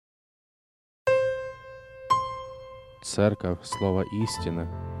Церковь Слова Истины,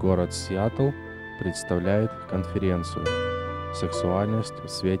 город Сиэтл, представляет конференцию «Сексуальность в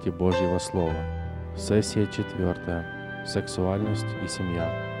свете Божьего Слова». Сессия 4. Сексуальность и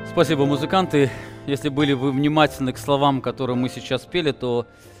семья. Спасибо, музыканты. Если были вы внимательны к словам, которые мы сейчас пели, то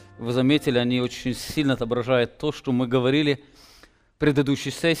вы заметили, они очень сильно отображают то, что мы говорили в предыдущей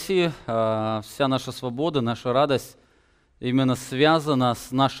сессии. Вся наша свобода, наша радость именно связана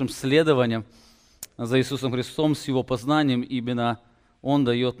с нашим следованием за Иисусом Христом, с Его познанием. Именно Он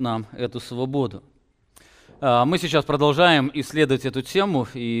дает нам эту свободу. Мы сейчас продолжаем исследовать эту тему,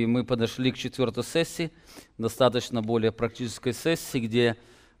 и мы подошли к 4-й сессии, достаточно более практической сессии, где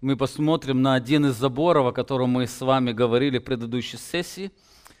мы посмотрим на один из заборов, о котором мы с вами говорили в предыдущей сессии.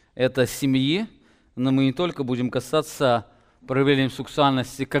 Это семьи, но мы не только будем касаться проявления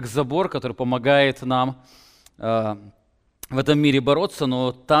сексуальности как забор, который помогает нам в этом мире бороться,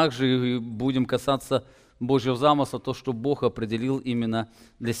 но также и будем касаться Божьего замысла, то, что Бог определил именно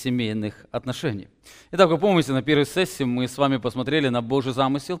для семейных отношений. Итак, вы помните, на первой сессии мы с вами посмотрели на Божий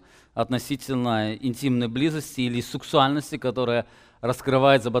замысел относительно интимной близости или сексуальности, которая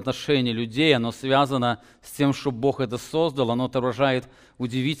раскрывается об отношении людей. Оно связано с тем, что Бог это создал, оно отображает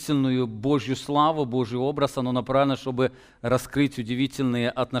удивительную Божью славу, Божий образ, оно направлено, чтобы раскрыть удивительные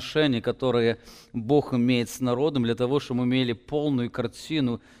отношения, которые Бог имеет с народом, для того, чтобы мы имели полную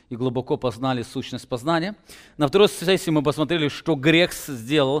картину и глубоко познали сущность познания. На второй сессии мы посмотрели, что грех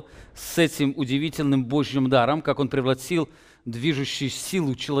сделал с этим удивительным Божьим даром, как он превратил движущую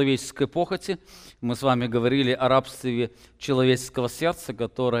силу человеческой похоти. Мы с вами говорили о рабстве человеческого сердца,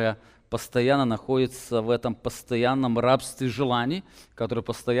 которое постоянно находится в этом постоянном рабстве желаний, которое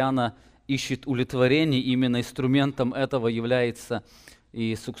постоянно ищет удовлетворение. Именно инструментом этого является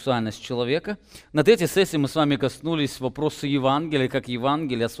и сексуальность человека. На третьей сессии мы с вами коснулись вопроса Евангелия, как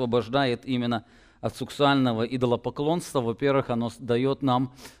Евангелие освобождает именно от сексуального идолопоклонства. Во-первых, оно дает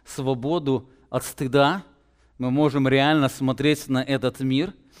нам свободу от стыда. Мы можем реально смотреть на этот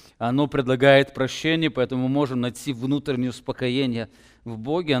мир. Оно предлагает прощение, поэтому мы можем найти внутреннее успокоение в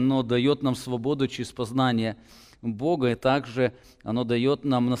Боге. Оно дает нам свободу через познание Бога, и также оно дает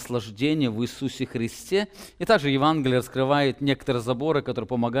нам наслаждение в Иисусе Христе. И также Евангелие раскрывает некоторые заборы, которые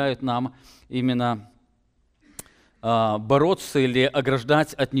помогают нам именно бороться или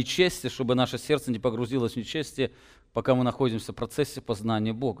ограждать от нечестия, чтобы наше сердце не погрузилось в нечестие, пока мы находимся в процессе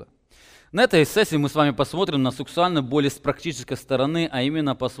познания Бога. На этой сессии мы с вами посмотрим на сексуальную более с практической стороны, а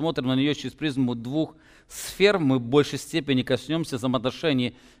именно посмотрим на нее через призму двух сфер. Мы в большей степени коснемся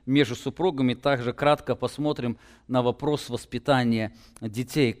взаимоотношений между супругами, также кратко посмотрим на вопрос воспитания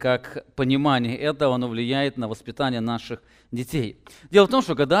детей, как понимание этого оно влияет на воспитание наших детей. Дело в том,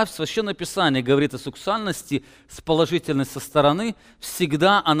 что когда Священное Писание говорит о сексуальности с положительной со стороны,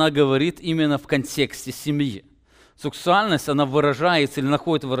 всегда она говорит именно в контексте семьи. Сексуальность, она выражается или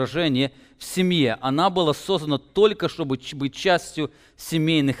находит выражение в семье. Она была создана только, чтобы быть частью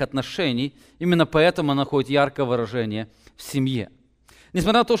семейных отношений. Именно поэтому она находит яркое выражение в семье.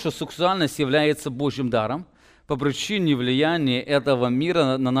 Несмотря на то, что сексуальность является Божьим даром, по причине влияния этого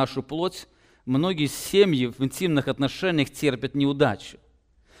мира на нашу плоть, многие семьи в интимных отношениях терпят неудачу.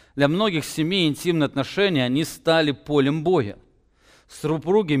 Для многих семей интимные отношения, они стали полем боя.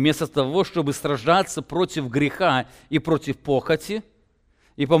 Супруги вместо того, чтобы сражаться против греха и против похоти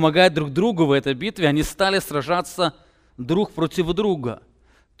и помогать друг другу в этой битве, они стали сражаться друг против друга,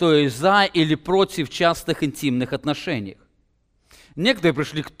 то есть за или против частых интимных отношений. Некоторые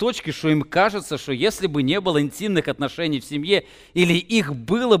пришли к точке, что им кажется, что если бы не было интимных отношений в семье, или их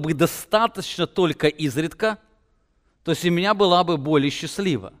было бы достаточно только изредка, то семья была бы более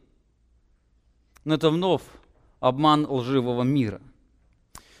счастлива. Но это вновь обман лживого мира.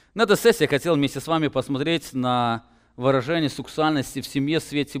 На этой сессии я хотел вместе с вами посмотреть на выражение сексуальности в семье в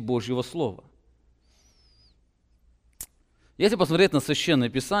свете Божьего Слова. Если посмотреть на Священное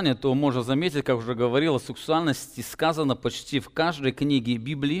Писание, то можно заметить, как уже говорил, о сексуальности сказано почти в каждой книге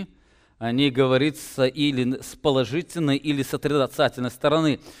Библии. О ней говорится или с положительной, или с отрицательной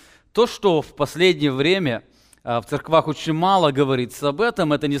стороны. То, что в последнее время в церквах очень мало говорится об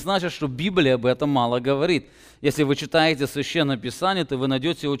этом, это не значит, что Библия об этом мало говорит. Если вы читаете Священное Писание, то вы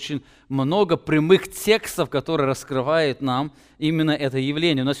найдете очень много прямых текстов, которые раскрывают нам именно это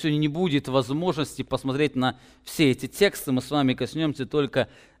явление. У нас сегодня не будет возможности посмотреть на все эти тексты, мы с вами коснемся только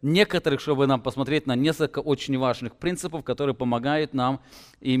некоторых, чтобы нам посмотреть на несколько очень важных принципов, которые помогают нам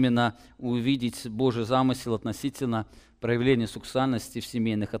именно увидеть Божий замысел относительно проявления сексуальности в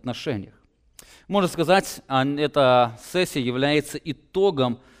семейных отношениях. Можно сказать, эта сессия является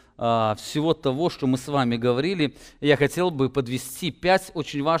итогом всего того, что мы с вами говорили, я хотел бы подвести 5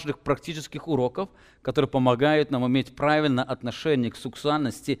 очень важных практических уроков, которые помогают нам иметь правильное отношение к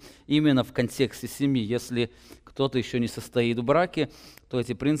сексуальности именно в контексте семьи. Если кто-то еще не состоит в браке, то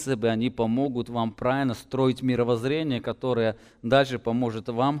эти принципы, они помогут вам правильно строить мировоззрение, которое дальше поможет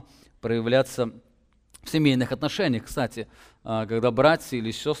вам проявляться в семейных отношениях. Кстати, когда братья или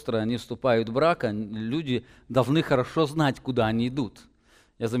сестры, они вступают в брак, люди должны хорошо знать, куда они идут.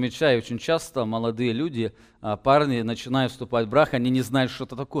 Я замечаю, очень часто молодые люди, парни, начиная вступать в брак, они не знают, что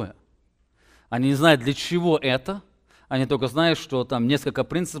это такое. Они не знают, для чего это. Они только знают, что там несколько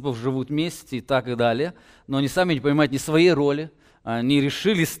принципов живут вместе и так и далее. Но они сами не понимают ни своей роли. Они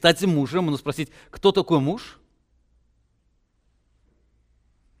решили стать мужем. Но спросить, кто такой муж?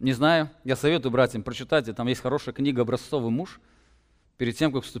 Не знаю. Я советую братьям, прочитайте. Там есть хорошая книга «Образцовый муж». Перед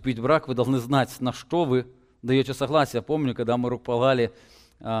тем, как вступить в брак, вы должны знать, на что вы даете согласие. Я помню, когда мы рукополагали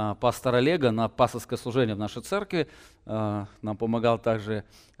пастора Олега на пасторское служение в нашей церкви, нам помогал также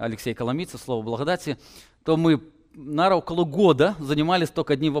Алексей Коломица, Слово благодати, то мы, наверное, около года занимались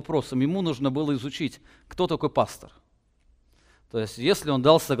только одним вопросом. Ему нужно было изучить, кто такой пастор. То есть, если он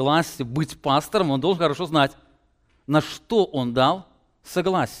дал согласие быть пастором, он должен хорошо знать, на что он дал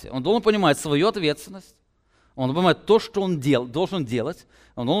согласие. Он должен понимать свою ответственность, он должен понимать то, что он должен делать,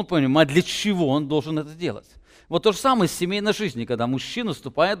 он должен понимать, для чего он должен это делать. Вот то же самое с семейной жизнью. Когда мужчина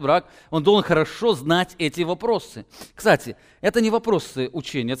вступает в брак, он должен хорошо знать эти вопросы. Кстати, это не вопросы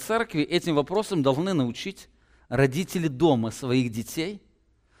учения церкви, этим вопросам должны научить родители дома своих детей.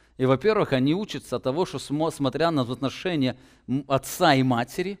 И, во-первых, они учатся от того, что, смотря на отношения отца и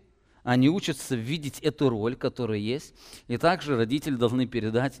матери, они учатся видеть эту роль, которая есть. И также родители должны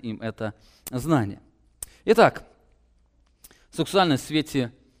передать им это знание. Итак, сексуальность в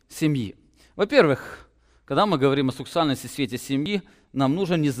свете семьи. Во-первых, когда мы говорим о сексуальности в свете семьи, нам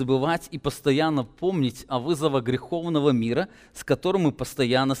нужно не забывать и постоянно помнить о вызовах греховного мира, с которым мы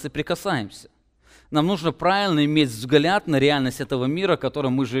постоянно соприкасаемся. Нам нужно правильно иметь взгляд на реальность этого мира, в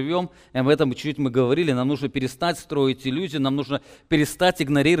котором мы живем. И об этом чуть-чуть мы говорили. Нам нужно перестать строить иллюзии, нам нужно перестать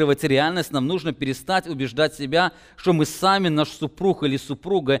игнорировать реальность, нам нужно перестать убеждать себя, что мы сами, наш супруг или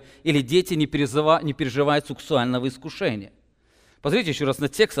супруга, или дети не переживают сексуального искушения. Посмотрите еще раз на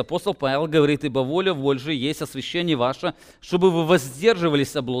текст. Апостол Павел говорит: «Ибо воля же есть освящение ваше, чтобы вы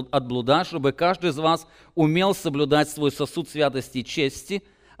воздерживались от блуда, чтобы каждый из вас умел соблюдать свой сосуд святости и чести,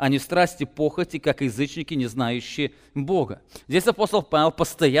 а не в страсти похоти, как язычники, не знающие Бога». Здесь апостол Павел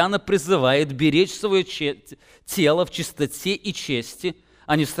постоянно призывает беречь свое тело в чистоте и чести,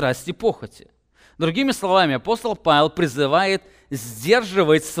 а не в страсти похоти. Другими словами, апостол Павел призывает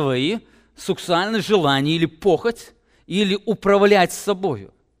сдерживать свои сексуальные желания или похоть, или управлять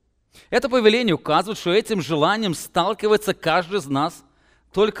собою. Это повеление указывает, что этим желанием сталкивается каждый из нас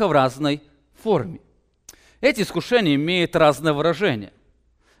только в разной форме. Эти искушения имеют разное выражение.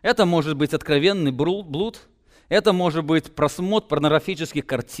 Это может быть откровенный блуд, это может быть просмотр порнографических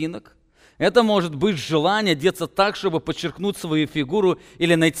картинок, это может быть желание одеться так, чтобы подчеркнуть свою фигуру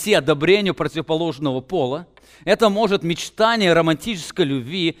или найти одобрение противоположного пола. Это может мечтание романтической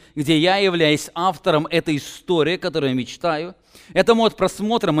любви, где я являюсь автором этой истории, которую я мечтаю. Это может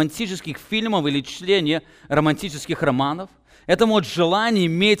просмотр романтических фильмов или чтение романтических романов. Это может желание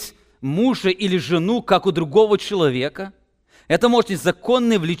иметь мужа или жену, как у другого человека. Это может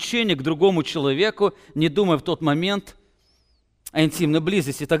незаконное влечение к другому человеку, не думая в тот момент о интимной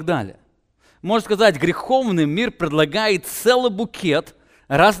близости и так далее. Можно сказать, греховный мир предлагает целый букет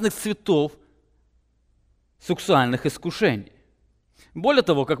разных цветов сексуальных искушений. Более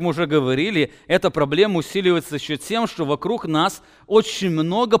того, как мы уже говорили, эта проблема усиливается еще тем, что вокруг нас очень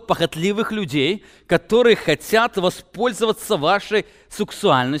много похотливых людей, которые хотят воспользоваться вашей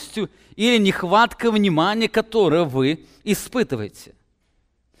сексуальностью или нехваткой внимания, которое вы испытываете.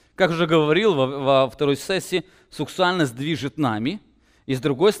 Как уже говорил во второй сессии, сексуальность движет нами. И с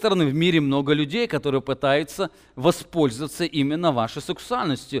другой стороны, в мире много людей, которые пытаются воспользоваться именно вашей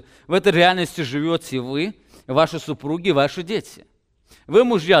сексуальностью. В этой реальности живете вы, ваши супруги, ваши дети. Вы,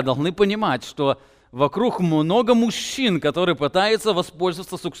 мужья, должны понимать, что вокруг много мужчин, которые пытаются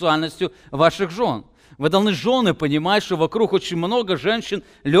воспользоваться сексуальностью ваших жен. Вы должны, жены, понимать, что вокруг очень много женщин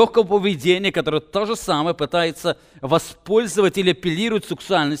легкого поведения, которые то же самое пытаются воспользовать или апеллировать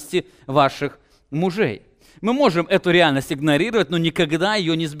сексуальности ваших мужей. Мы можем эту реальность игнорировать, но никогда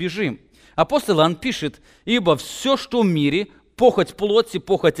ее не сбежим. Апостол Иоанн пишет: «Ибо все, что в мире, похоть плоти,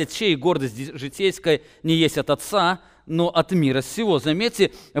 похоть очей и гордость житейская не есть от Отца, но от мира сего».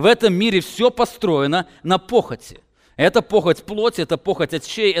 Заметьте, в этом мире все построено на похоти. Это похоть плоти, это похоть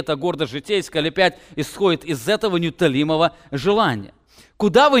очей, это гордость житейская, опять исходит из этого неутолимого желания.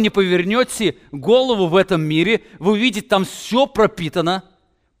 Куда вы не повернете голову в этом мире, вы увидите, там все пропитано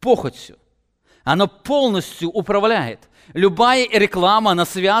похотью. Оно полностью управляет. Любая реклама, она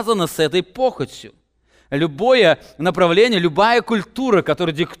связана с этой похотью. Любое направление, любая культура,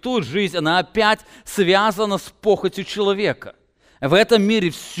 которая диктует жизнь, она опять связана с похотью человека. В этом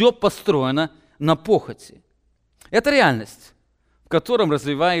мире все построено на похоти. Это реальность, в котором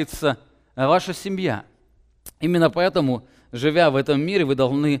развивается ваша семья. Именно поэтому, живя в этом мире, вы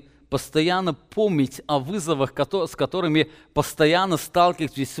должны постоянно помнить о вызовах, с которыми постоянно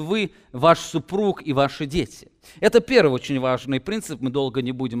сталкиваетесь вы, ваш супруг и ваши дети. Это первый очень важный принцип, мы долго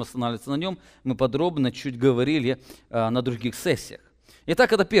не будем останавливаться на нем, мы подробно чуть говорили на других сессиях.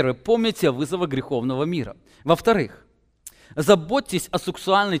 Итак, это первое, помните о вызовах греховного мира. Во-вторых, заботьтесь о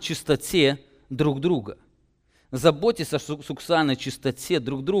сексуальной чистоте друг друга. Заботьтесь о сексуальной чистоте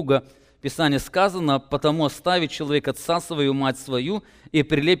друг друга. В Писании сказано: «Потому оставит человек отца свою, мать свою, и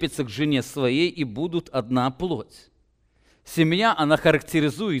прилепится к жене своей, и будут одна плоть». Семья, она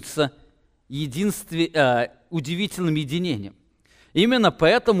характеризуется удивительным единением. Именно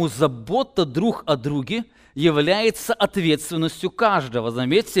поэтому забота друг о друге является ответственностью каждого.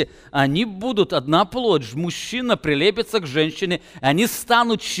 Заметьте, они будут одна плоть, мужчина прилепится к женщине, они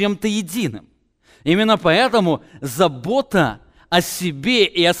станут чем-то единым. Именно поэтому забота о себе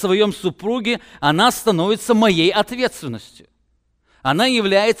и о своем супруге, она становится моей ответственностью. Она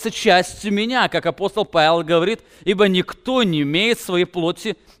является частью меня, как апостол Павел говорит: «Ибо никто не имеет в своей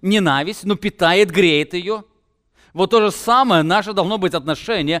плоти ненависть, но питает, греет ее». Вот то же самое наше должно быть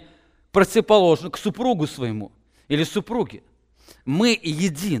отношение противоположно к супругу своему или супруге. Мы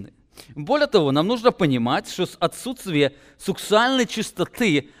едины. Более того, нам нужно понимать, что отсутствие сексуальной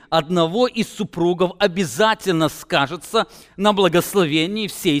чистоты одного из супругов обязательно скажется на благословении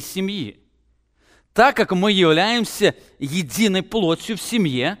всей семьи. Так как мы являемся единой плотью в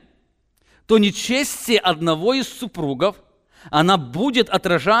семье, то нечестие одного из супругов, она будет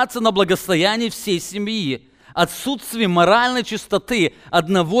отражаться на благосостоянии всей семьи. Отсутствие моральной чистоты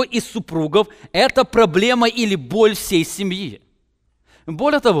одного из супругов – это проблема или боль всей семьи.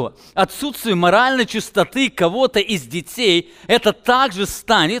 Более того, отсутствие моральной чистоты кого-то из детей – это также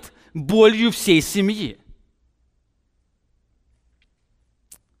станет болью всей семьи.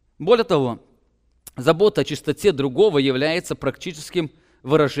 Более того, забота о чистоте другого является практическим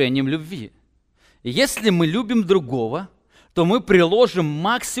выражением любви. Если мы любим другого, то мы приложим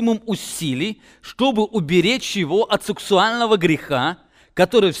максимум усилий, чтобы уберечь его от сексуального греха,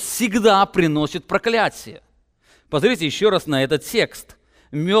 который всегда приносит проклятие. Посмотрите еще раз на этот текст.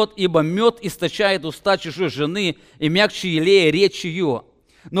 Ибо мед источает уста чужой жены, и мягче елея речь ее.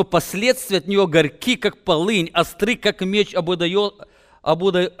 Но последствия от нее горьки, как полынь, остры, как меч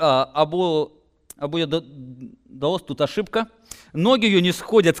тут ошибка. Ноги ее не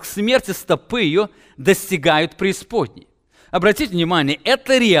сходят к смерти, стопы ее достигают преисподней. Обратите внимание,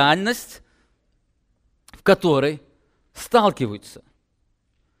 это реальность, в которой сталкиваются.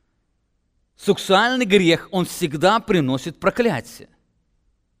 Сексуальный грех, он всегда приносит проклятие.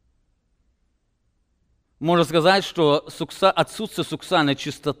 Можно сказать, что отсутствие сексуальной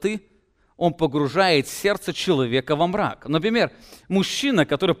чистоты, он погружает сердце человека во мрак. Например, мужчина,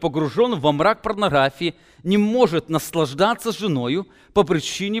 который погружен во мрак порнографии, не может наслаждаться женою по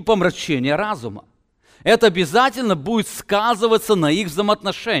причине помрачения разума. Это обязательно будет сказываться на их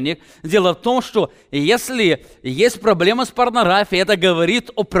взаимоотношениях. Дело в том, что если есть проблема с порнографией, это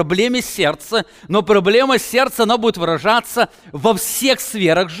говорит о проблеме сердца, но проблема сердца, она будет выражаться во всех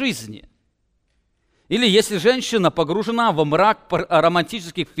сферах жизни. Или если женщина погружена во мрак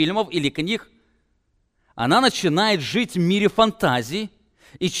романтических фильмов или книг, она начинает жить в мире фантазий,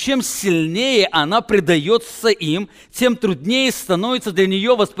 и чем сильнее она предается им, тем труднее становится для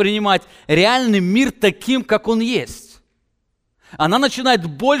нее воспринимать реальный мир таким, как он есть. Она начинает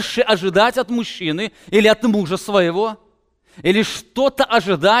больше ожидать от мужчины или от мужа своего, или что-то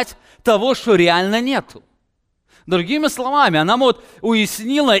ожидать того, что реально нету. Другими словами, она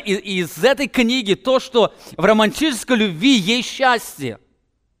уяснила из этой книги то, что в романтической любви есть счастье.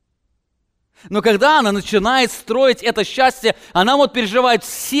 Но когда она начинает строить это счастье, она переживает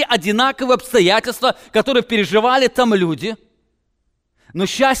все одинаковые обстоятельства, которые переживали там люди, но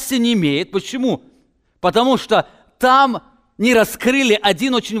счастья не имеет. Почему? Потому что там не раскрыли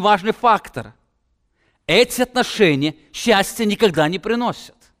один очень важный фактор. Эти отношения счастья никогда не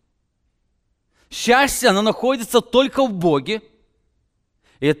приносят. Счастье, оно находится только в Боге,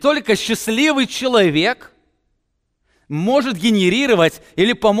 и только счастливый человек может генерировать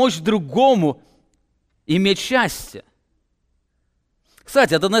или помочь другому иметь счастье.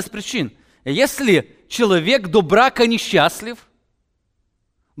 Кстати, это одна из причин. Если человек до брака несчастлив,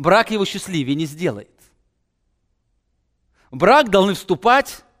 брак его счастливее не сделает. В брак должны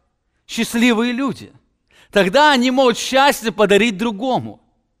вступать счастливые люди. Тогда они могут счастье подарить другому.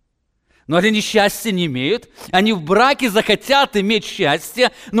 Но если они счастья не имеют, они в браке захотят иметь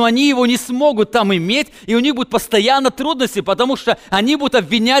счастье, но они его не смогут там иметь, и у них будут постоянно трудности, потому что они будут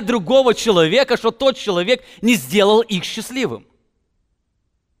обвинять другого человека, что тот человек не сделал их счастливым.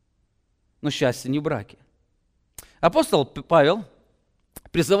 Но счастье не в браке. Апостол Павел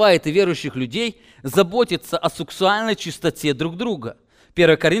призывает и верующих людей заботиться о сексуальной чистоте друг друга.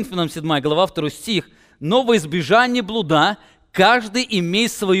 1 Коринфянам 7 глава, 2 стих. «Но во избежание блуда каждый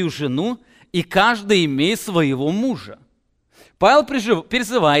имеет свою жену, и каждый имеет своего мужа». Павел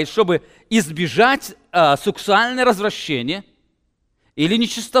призывает, чтобы избежать сексуальное развращение или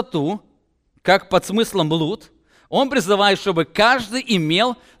нечистоту, как под смыслом блуд, он призывает, чтобы каждый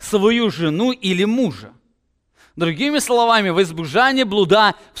имел свою жену или мужа. Другими словами, во избежание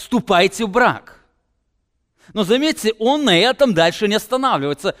блуда вступайте в брак. Но заметьте, он на этом дальше не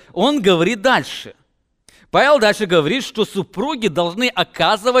останавливается. Он говорит дальше. Павел дальше говорит, что супруги должны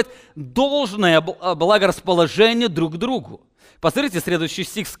оказывать должное благорасположение друг к другу. Посмотрите, следующий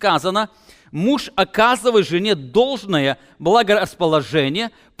стих сказано: «Муж оказывает жене должное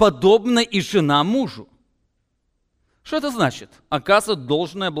благорасположение, подобно и жена мужу». Что это значит? Оказывать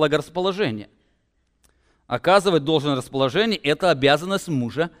должное благорасположение. Оказывать должное расположение – это обязанность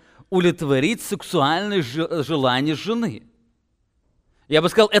мужа удовлетворить сексуальные желания жены. Я бы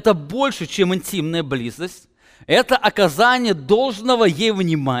сказал, это больше, чем интимная близость. Это оказание должного ей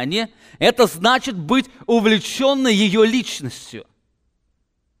внимания. Это значит быть увлеченной ее личностью.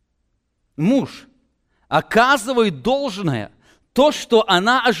 Муж оказывает должное, то, что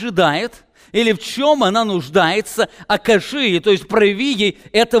она ожидает, или в чем она нуждается, окажи ей, то есть прояви ей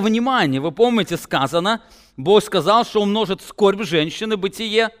это внимание. Вы помните, сказано, Бог сказал, что умножит скорбь женщины,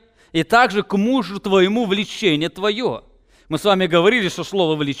 бытие, и также к мужу твоему влечение твое. Мы с вами говорили, что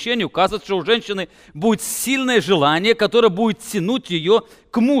слово «влечение» указывает, что у женщины будет сильное желание, которое будет тянуть ее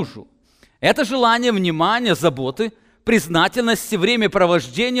к мужу. Это желание внимания, заботы, признательности,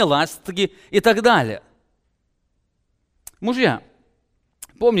 времяпровождения, ласки и так далее. Мужья,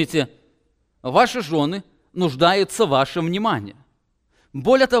 помните, ваши жены нуждаются в вашем внимании.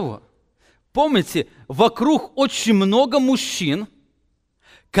 Более того, помните, вокруг очень много мужчин,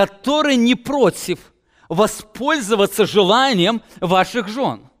 которые не против воспользоваться желанием ваших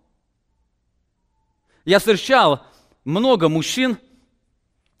жен. Я встречал много мужчин,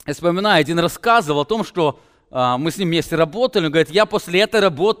 я вспоминаю, один рассказывал о том, что мы с ним вместе работали, он говорит, я после этой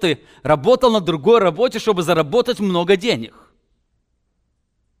работы работал на другой работе, чтобы заработать много денег.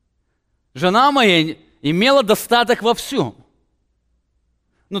 Жена моя имела достаток во всем.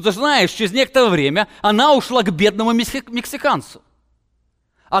 Но ты знаешь, через некоторое время она ушла к бедному мексиканцу.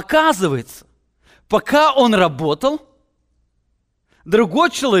 Оказывается, пока он работал,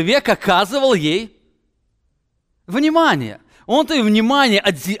 другой человек оказывал ей внимание. Он-то и внимание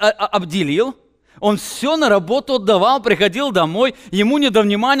обделил, он все на работу отдавал, приходил домой, ему не до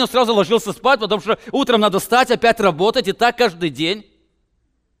внимания, он сразу ложился спать, потому что утром надо встать, опять работать, и так каждый день.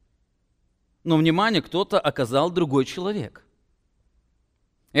 Но внимание кто-то оказал другой человек.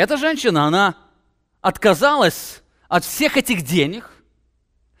 Эта женщина, она отказалась от всех этих денег,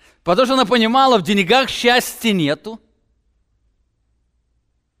 потому что она понимала, в деньгах счастья нету.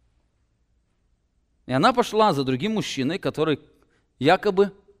 И она пошла за другим мужчиной, который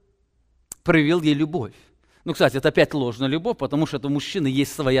якобы проявил ей любовь. Ну, кстати, это опять ложная любовь, потому что у мужчины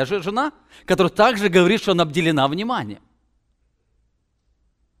есть своя жена, которая также говорит, что она обделена вниманием.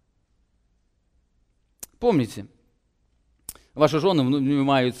 Помните, ваши жены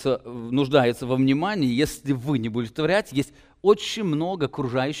нуждаются во внимании, если вы не будете удовлетворять, есть очень много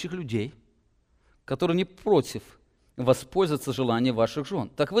окружающих людей, которые не против воспользоваться желанием ваших жен.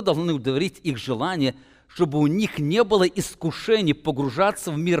 Так вы должны удовлетворить их желание, чтобы у них не было искушений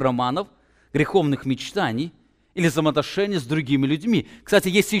погружаться в мир романов, греховных мечтаний или взаимоотношений с другими людьми. Кстати,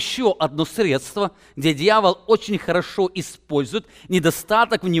 есть еще одно средство, где дьявол очень хорошо использует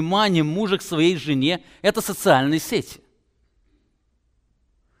недостаток внимания мужа к своей жене. Это социальные сети.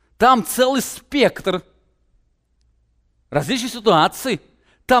 Там целый спектр различных ситуаций.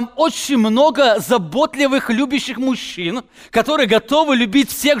 Там очень много заботливых, любящих мужчин, которые готовы любить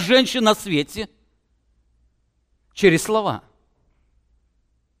всех женщин на свете через слова.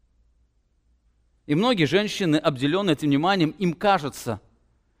 И многие женщины, обделенные этим вниманием, им кажется,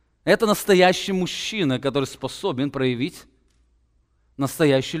 это настоящий мужчина, который способен проявить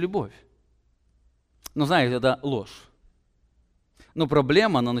настоящую любовь. Но знаете, это ложь. Но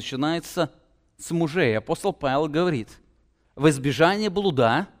проблема, она начинается с мужей. Апостол Павел говорит, во избежание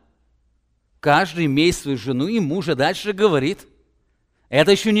блуда каждый имеет свою жену и мужа. Дальше говорит,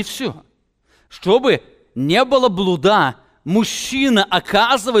 это еще не все. Чтобы не было блуда, мужчина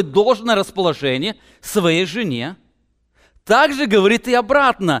оказывает должное расположение своей жене. Также говорит и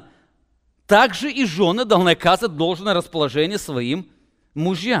обратно. Также и жены должны оказывать должное расположение своим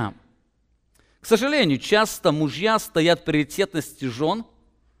мужьям. К сожалению, часто мужья стоят в приоритетности жен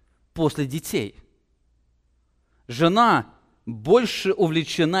после детей. Жена больше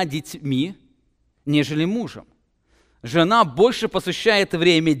увлечена детьми, нежели мужем. Жена больше посвящает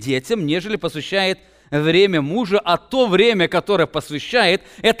время детям, нежели посвящает время мужу, а то время, которое посвящает,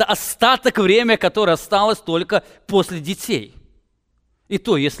 это остаток времени, которое осталось только после детей. И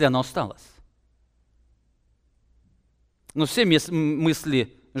то, если оно осталось. Но все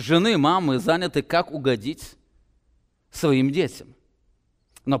мысли жены, мамы заняты, как угодить своим детям.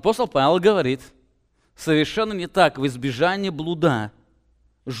 Но апостол Павел говорит, совершенно не так. В избежание блуда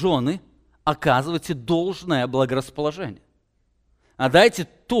жены оказывайте должное благорасположение. А дайте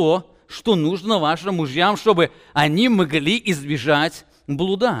то, что нужно вашим мужьям, чтобы они могли избежать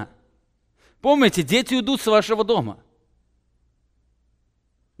блуда. Помните, дети уйдут с вашего дома.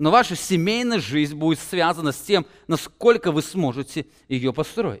 Но ваша семейная жизнь будет связана с тем, насколько вы сможете ее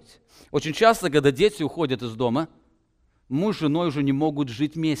построить. Очень часто, когда дети уходят из дома, муж с женой уже не могут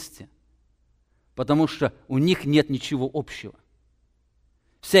жить вместе, потому что у них нет ничего общего.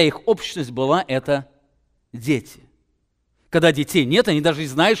 Вся их общность была – это дети. Когда детей нет, они даже не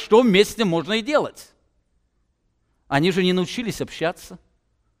знают, что вместе можно и делать. Они же не научились общаться,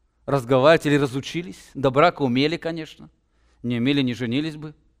 разговаривать или разучились. До брака умели, конечно. Не умели, не женились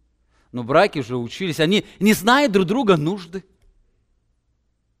бы. Но браки уже учились. Они не знают друг друга нужды.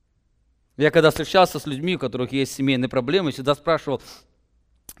 Я когда встречался с людьми, у которых есть семейные проблемы, всегда спрашивал,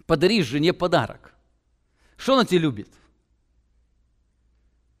 подари жене подарок. Что она тебе любит?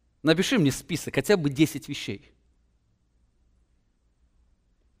 Напиши мне список, хотя бы 10 вещей.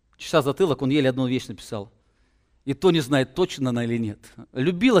 Часа затылок, он еле одну вещь написал. И то не знает, точно она или нет.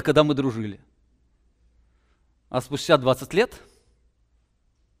 Любила, когда мы дружили. А спустя 20 лет,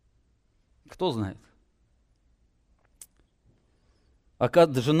 кто знает.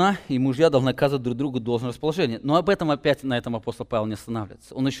 Жена и мужья должны оказывать друг другу должное расположение. Но об этом опять на этом апостол Павел не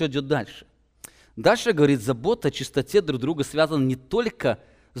останавливается. Он еще идет дальше. Дальше говорит, забота о чистоте друг друга связана не только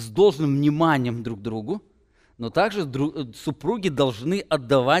с должным вниманием друг к другу, но также супруги должны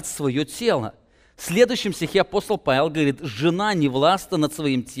отдавать свое тело. В следующем стихе апостол Павел говорит, жена не властна над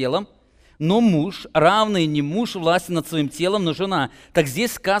своим телом, но муж, равно и не муж властен над своим телом, но жена. Так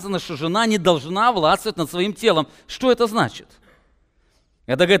здесь сказано, что жена не должна властвовать над своим телом. Что это значит?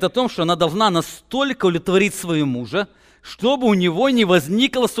 Это говорит о том, что она должна настолько удовлетворить своего мужа, чтобы у него не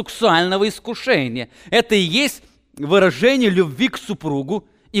возникло сексуального искушения. Это и есть выражение любви к супругу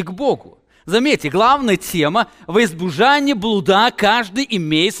и к Богу. Заметьте, главная тема – во избежание блуда каждый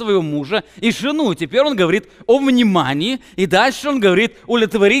имеет своего мужа и жену. Теперь он говорит о внимании, и дальше он говорит,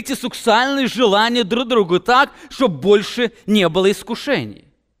 удовлетворите сексуальные желания друг другу так, чтобы больше не было искушений.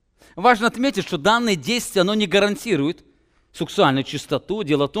 Важно отметить, что данное действие, оно не гарантирует сексуальную чистоту.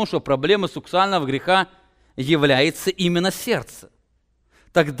 Дело в том, что проблема сексуального греха является именно сердце.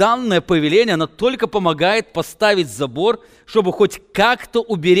 Так данное повеление, оно только помогает поставить забор, чтобы хоть как-то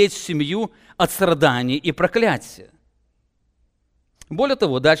уберечь семью от страданий и проклятия. Более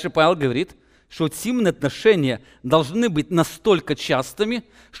того, дальше Павел говорит, что интимные отношения должны быть настолько частыми,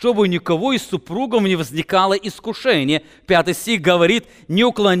 чтобы у никого из супругов не возникало искушение. 5 стих говорит, не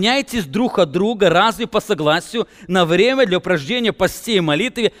уклоняйтесь друг от друга, разве по согласию, на время для упражнения постей и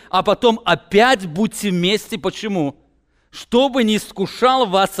молитвы, а потом опять будьте вместе. Почему? Чтобы не искушал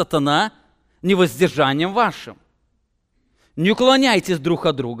вас сатана невоздержанием вашим. Не уклоняйтесь друг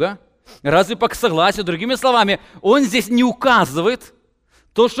от друга, разве по согласию. Другими словами, он здесь не указывает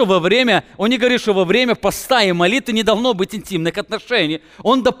то, что он не говорит, что во время поста и молитвы не должно быть интимных отношений.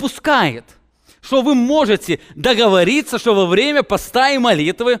 Он допускает, что вы можете договориться, что во время поста и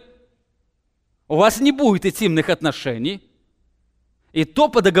молитвы у вас не будет интимных отношений, и то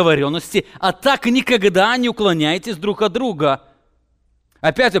по договоренности, а так никогда не уклоняйтесь друг от друга.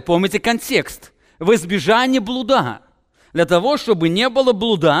 Опять же, помните контекст. В избежание блуда. Для того, чтобы не было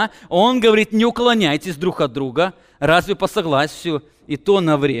блуда, он говорит, не уклоняйтесь друг от друга, разве по согласию, и то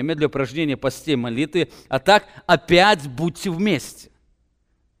на время для упражнения постей молитвы, а так опять будьте вместе.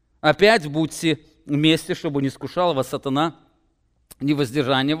 Опять будьте вместе, чтобы не искушал вас сатана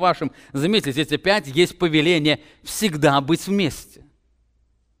невоздержанием вашим. Заметьте, здесь опять есть повеление всегда быть вместе.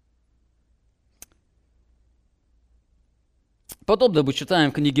 Подобно мы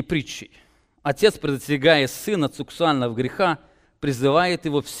читаем в книге Притчей Отец, предостерегая сына от сексуального греха, призывает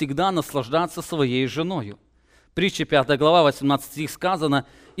его всегда наслаждаться своей женою. Притча 5 глава, 18 стих сказано: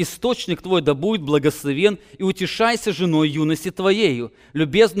 «Источник твой да будет благословен, и утешайся женой юности твоею,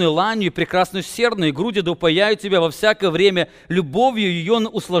 любезную ланью и прекрасную сердную, и груди да упаяют тебя во всякое время, любовью ее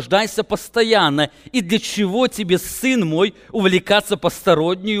услаждайся постоянно. И для чего тебе, сын мой, увлекаться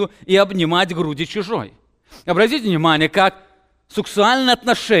постороннюю и обнимать груди чужой?» Обратите внимание, как сексуальные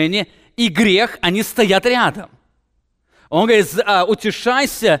отношения и грех, они стоят рядом. Он говорит: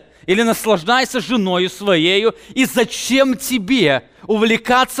 утешайся или наслаждайся женою своею, и зачем тебе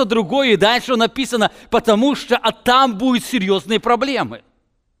увлекаться другой? И дальше написано: потому что там будут серьезные проблемы.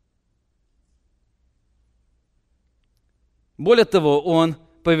 Более того, он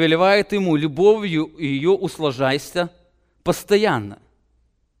повелевает ему: любовью ее услаждайся постоянно.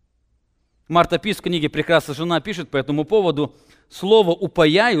 Марта Пис в книге «Прекрасная жена» пишет по этому поводу: слово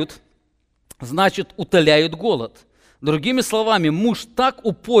 «упояют» значит «утоляют голод». Другими словами, муж так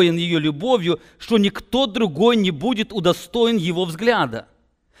упоен ее любовью, что никто другой не будет удостоен его взгляда.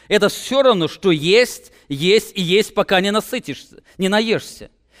 Это все равно, что есть, есть и есть, пока не насытишься, не наешься.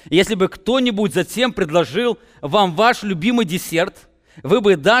 Если бы кто-нибудь затем предложил вам ваш любимый десерт, вы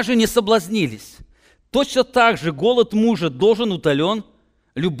бы даже не соблазнились. Точно так же голод мужа должен утолен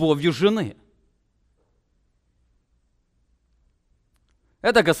любовью жены.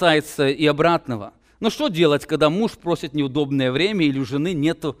 Это касается и обратного. Но что делать, когда муж просит неудобное время или у жены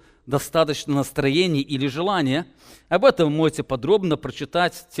нет достаточно настроения или желания? Об этом вы можете подробно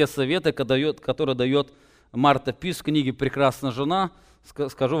прочитать те советы, которые дает Марта Пис в книге «Прекрасная жена».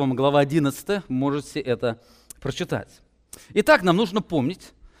 Скажу вам, глава 11, можете это прочитать. Итак, нам нужно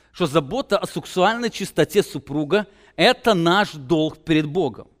помнить, что забота о сексуальной чистоте супруга – это наш долг перед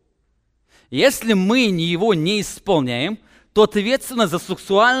Богом. Если мы его не исполняем, то ответственность за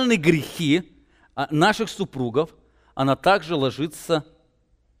сексуальные грехи наших супругов, она также ложится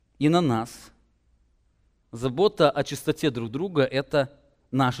и на нас. Забота о чистоте друг друга – это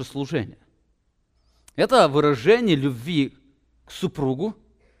наше служение. Это выражение любви к супругу,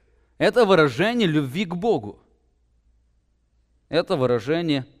 это выражение любви к Богу. Это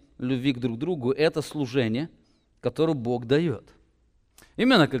выражение любви к друг другу, это служение, которое Бог дает.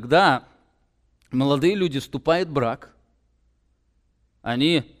 Именно когда молодые люди вступают в брак,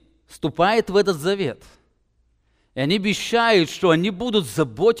 они вступают в этот завет. И они обещают, что они будут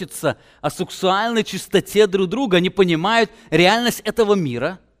заботиться о сексуальной чистоте друг друга. Они понимают реальность этого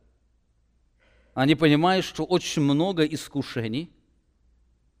мира. Они понимают, что очень много искушений.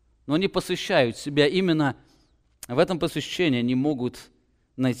 Но они посвящают себя именно в этом посвящении. Они могут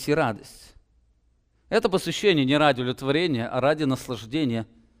найти радость. Это посвящение не ради удовлетворения, а ради наслаждения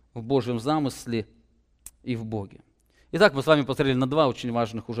в Божьем замысле и в Боге. Итак, мы с вами посмотрели на два очень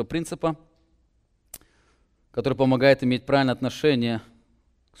важных уже принципа, которые помогают иметь правильное отношение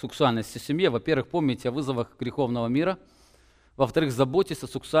к сексуальности в семье. Во-первых, помните о вызовах греховного мира. Во-вторых, заботьтесь о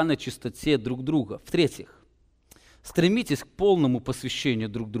сексуальной чистоте друг друга. В-третьих, стремитесь к полному посвящению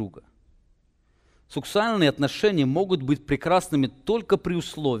друг друга. Сексуальные отношения могут быть прекрасными только при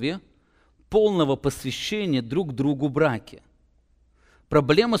условии полного посвящения друг другу в браке.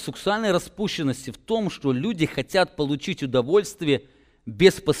 Проблема сексуальной распущенности в том, что люди хотят получить удовольствие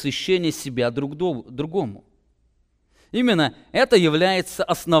без посвящения себя друг другому. Именно это является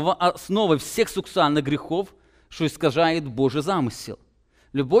основой всех сексуальных грехов, что искажает Божий замысел.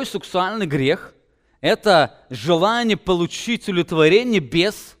 Любой сексуальный грех – это желание получить удовлетворение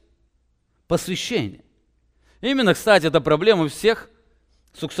без посвящения. Именно, кстати, это проблема всех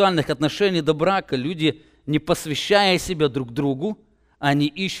сексуальных отношений до брака. Люди, не посвящая себя друг другу, они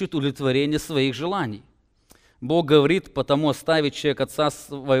ищут удовлетворение своих желаний. Бог говорит: потому оставит человек отца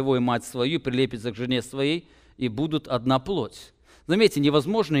своего и мать свою, прилепится к жене своей, и будут одна плоть. Заметьте,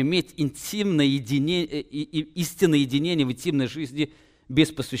 невозможно иметь истинное единение в интимной жизни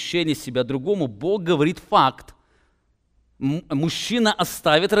без посвящения себя другому. Бог говорит факт. Мужчина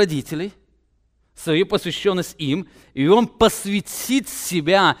оставит родителей, свою посвященность им, и он посвятит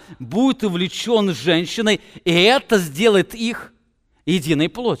себя, будет увлечен женщиной, и это сделает их единой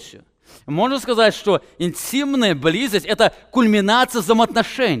плотью. Можно сказать, что интимная близость – это кульминация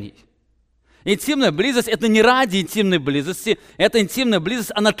взаимоотношений. Интимная близость – это не ради интимной близости, эта интимная близость,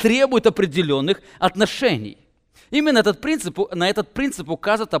 она требует определенных отношений. Именно на этот принцип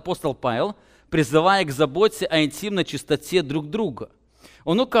указывает апостол Павел, призывая к заботе о интимной чистоте друг друга.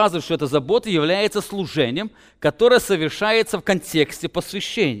 Он указывает, что эта забота является служением, которое совершается в контексте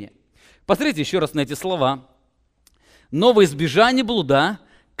посвящения. Посмотрите еще раз на эти слова. «Но во избежание блуда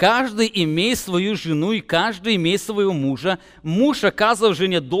Каждый имеет свою жену, и каждый имеет своего мужа. Муж оказывает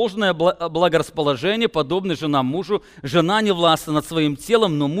жене должное благорасположение, подобно жена мужу. Жена не властна над своим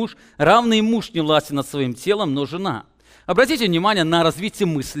телом, но муж, равный муж не властен над своим телом, но жена. Обратите внимание на развитие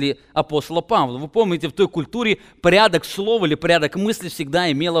мысли апостола Павла. Вы помните, в той культуре порядок слова или порядок мысли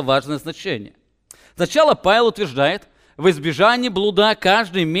всегда имело важное значение. Сначала Павел утверждает, в избежании блуда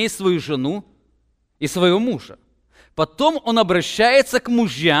каждый имеет свою жену и своего мужа. Потом он обращается к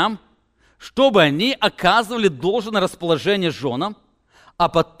мужьям, чтобы они оказывали должное расположение женам, а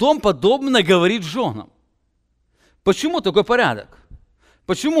потом подобно говорит женам. Почему такой порядок?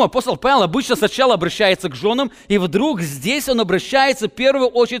 Почему апостол Павел обычно сначала обращается к женам, и вдруг здесь он обращается в первую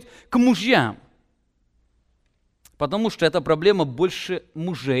очередь к мужьям? Потому что эта проблема больше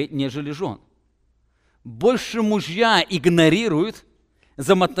мужей, нежели жен. Больше мужья игнорируют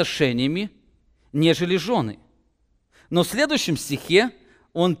взаимоотношениями, нежели жены. Но в следующем стихе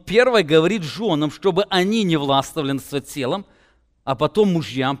он первый говорит женам, чтобы они не властвовали над своим телом, а потом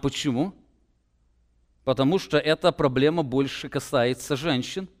мужьям. Почему? Потому что эта проблема больше касается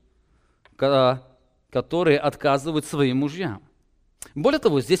женщин, которые отказывают своим мужьям. Более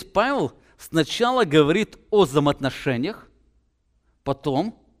того, здесь Павел сначала говорит о взаимоотношениях,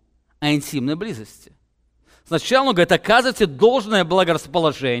 потом о интимной близости. Сначала он говорит, оказывайте должное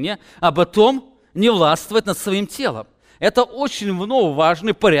благорасположение, а потом не властвовать над своим телом. Это очень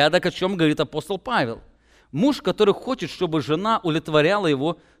важный порядок, о чем говорит апостол Павел. Муж, который хочет, чтобы жена удовлетворяла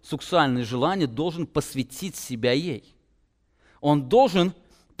его сексуальные желания, должен посвятить себя ей. Он должен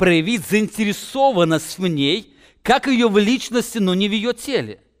проявить заинтересованность в ней, как ее в личности, но не в ее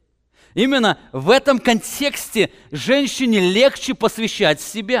теле. Именно в этом контексте женщине легче посвящать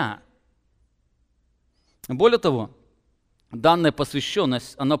себя. Более того, данная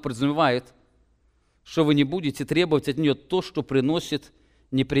посвященность, она подразумевает, что вы не будете требовать от нее то, что приносит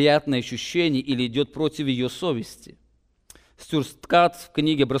неприятные ощущения или идет против ее совести. Стюарт Скотт в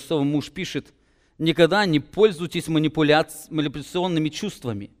книге «Образцовый муж» пишет: «Никогда не пользуйтесь манипуляционными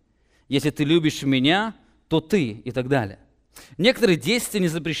чувствами. Если ты любишь меня, то ты» и так далее. Некоторые действия не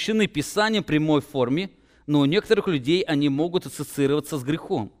запрещены Писанием в прямой форме, но у некоторых людей они могут ассоциироваться с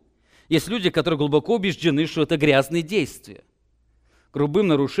грехом. Есть люди, которые глубоко убеждены, что это грязные действия. Грубым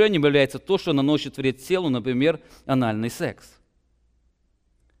нарушением является то, что наносит вред телу, например, анальный секс.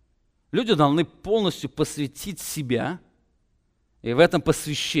 Люди должны полностью посвятить себя, и в этом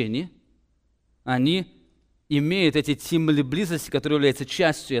посвящении они имеют эти интимные близости, которые являются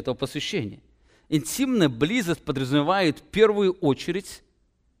частью этого посвящения. Интимная близость подразумевает в первую очередь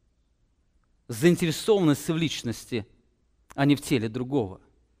заинтересованность в личности, а не в теле другого.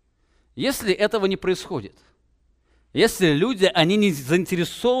 Если этого не происходит, если люди, они не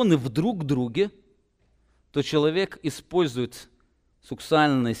заинтересованы в друг друге, то человек использует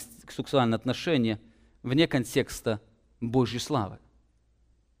сексуальные отношения вне контекста Божьей славы.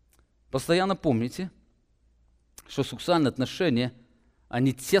 Постоянно помните, что сексуальные отношения,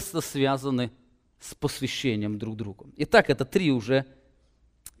 они тесно связаны с посвящением друг другу. Итак, это три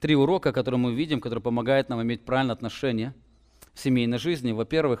урока, которые мы видим, которые помогают нам иметь правильное отношение в семейной жизни.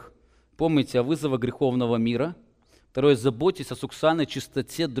 Во-первых, помните о вызовах греховного мира. Второе, заботьтесь о сексуальной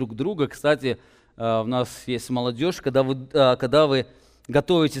чистоте друг друга. Кстати, у нас есть молодежь, когда вы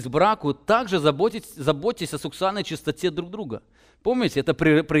готовитесь к браку, также заботьтесь о сексуальной чистоте друг друга. Помните, это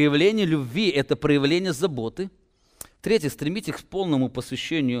проявление любви, это проявление заботы. Третье, стремитесь к полному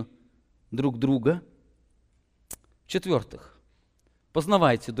посвящению друг друга. В-четвертых,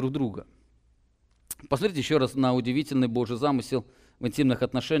 познавайте друг друга. Посмотрите еще раз на удивительный Божий замысел в интимных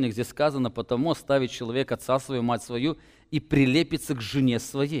отношениях. Здесь сказано: «Потому оставит человек отца свою, мать свою, и прилепится к жене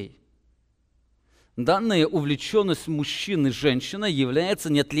своей». Данная увлеченность мужчины и женщины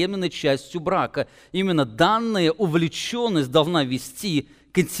является неотъемлемой частью брака. Именно данная увлеченность должна вести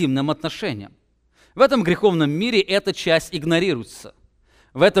к интимным отношениям. В этом греховном мире эта часть игнорируется.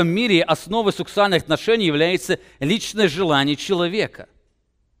 В этом мире основой сексуальных отношений является личное желание человека.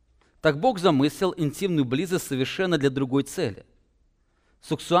 Так Бог замыслил интимную близость совершенно для другой цели.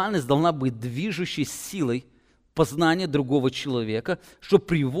 Сексуальность должна быть движущей силой познания другого человека, что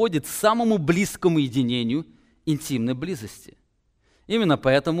приводит к самому близкому единению интимной близости. Именно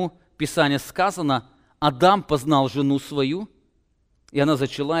поэтому в Писании сказано: «Адам познал жену свою, и она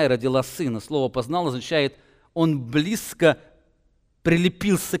зачала и родила сына». Слово «познал» означает, он близко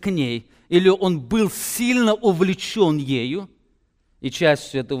прилепился к ней, или он был сильно увлечен ею, и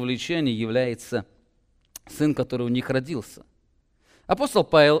частью этого увлечения является сын, который у них родился. Апостол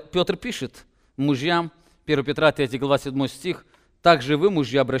Петр пишет мужьям, 1 Петра 3 глава 7 стих: «Также вы,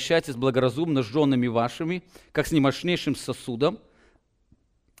 мужья, обращайтесь благоразумно с женами вашими, как с немощнейшим сосудом,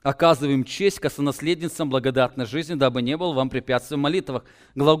 оказываем честь ко сонаследницам благодатной жизни, дабы не был вам препятствием в молитвах.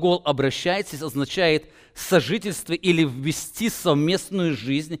 Глагол «обращайтесь» означает сожительство или ввести совместную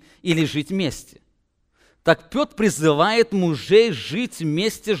жизнь, или жить вместе. Так Петр призывает мужей жить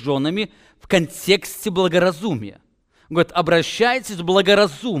вместе с женами в контексте благоразумия. Он говорит, обращайтесь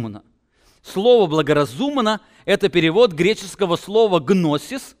благоразумно. Слово «благоразумно» – это перевод греческого слова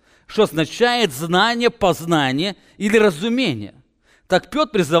 «гносис», что означает знание, познание или разумение. Так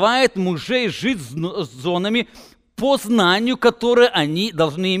Петр призывает мужей жить с женами по знанию, которое они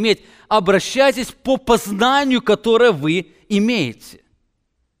должны иметь. Обращайтесь по познанию, которое вы имеете.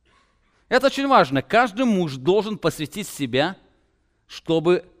 Это очень важно. Каждый муж должен посвятить себя,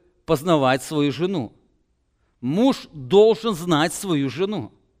 чтобы познавать свою жену. Муж должен знать свою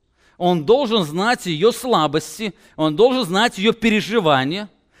жену. Он должен знать ее слабости, он должен знать ее переживания.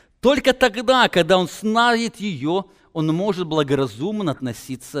 Только тогда, когда он знает ее, он может благоразумно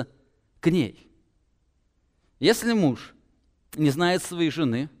относиться к ней. Если муж не знает своей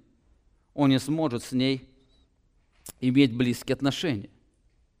жены, он не сможет с ней иметь близкие отношения.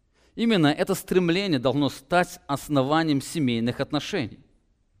 Именно это стремление должно стать основанием семейных отношений.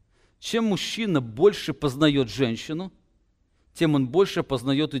 Чем мужчина больше познает женщину, тем он больше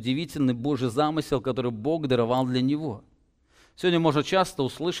познает удивительный Божий замысел, который Бог даровал для него. Сегодня можно часто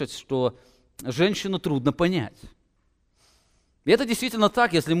услышать, что женщину трудно понять. И это действительно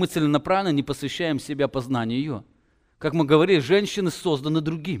так, если мы целенаправленно не посвящаем себя познанию ее. Как мы говорили, женщины созданы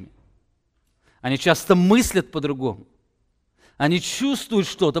другими. Они часто мыслят по-другому. Они чувствуют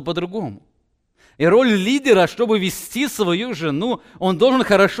что-то по-другому. И роль лидера, чтобы вести свою жену, он должен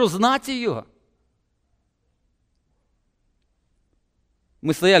хорошо знать ее.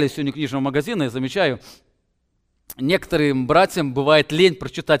 Мы стояли сегодня в книжном магазине, я замечаю, некоторым братьям бывает лень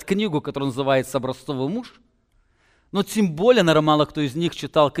прочитать книгу, которая называется «Образцовый муж», но тем более, наверное, мало кто из них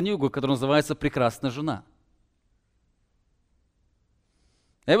читал книгу, которая называется «Прекрасная жена».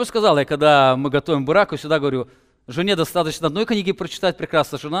 Я бы сказал, когда мы готовим бурак, я всегда говорю, жене достаточно одной книги прочитать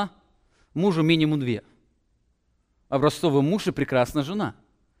 «Прекрасная жена», мужу минимум 2. Образцовый муж и прекрасная жена.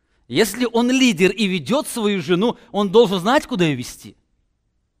 Если он лидер и ведет свою жену, он должен знать, куда ее вести.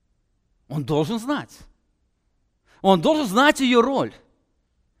 Он должен знать. Он должен знать ее роль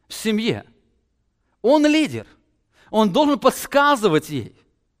в семье. Он лидер. Он должен подсказывать ей.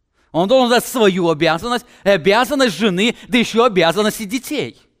 Он должен знать свою обязанность, обязанность жены, да еще обязанности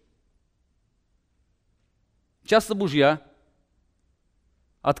детей. Часто мужья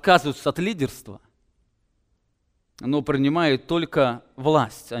отказываются от лидерства, но принимают только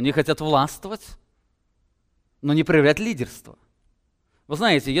власть. Они хотят властвовать, но не проявлять лидерство. Вы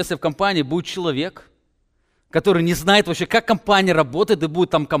знаете, если в компании будет человек, который не знает вообще, как компания работает и будет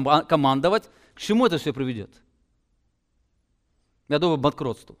там командовать, к чему это все приведет? Я думаю, к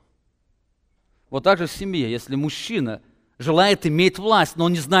банкротству. Вот так же в семье, если мужчина желает иметь власть, но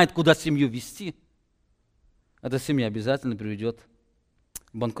он не знает, куда семью вести, эта семья обязательно приведет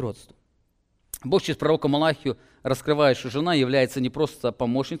к банкротству. Бог через пророка Малахию раскрывает, что жена является не просто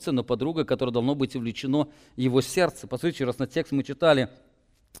помощницей, но подругой, которая должно быть увлечено его сердце. Посмотрите, раз на текст мы читали,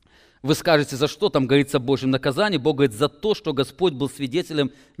 вы скажете, за что там говорится о Божьем наказании. Бог говорит, за то, что Господь был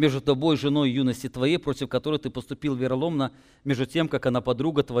свидетелем между тобой и женой юности твоей, против которой ты поступил вероломно, между тем, как она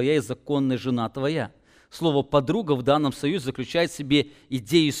подруга твоя и законная жена твоя. Слово «подруга» в данном союзе заключает в себе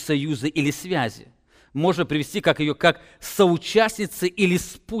идею союза или связи. Можно привести ее как соучастница или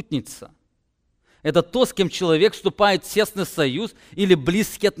спутница. Это то, с кем человек вступает в тесный союз или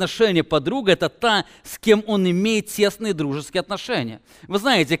близкие отношения. Подруга – это та, с кем он имеет тесные дружеские отношения. Вы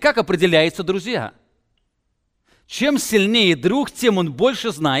знаете, как определяются друзья? Чем сильнее друг, тем он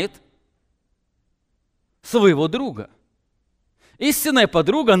больше знает своего друга. Истинная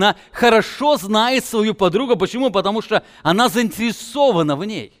подруга, она хорошо знает свою подругу. Почему? Потому что она заинтересована в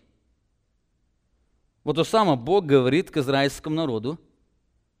ней. Вот то самое Бог говорит к израильскому народу.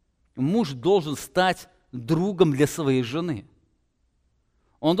 Муж должен стать другом для своей жены.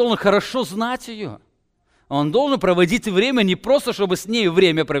 Он должен хорошо знать ее. Он должен проводить время не просто, чтобы с ней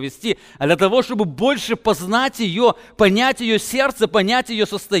время провести, а для того, чтобы больше познать ее, понять ее сердце, понять ее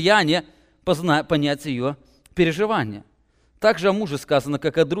состояние, понять ее переживания. Также о муже сказано,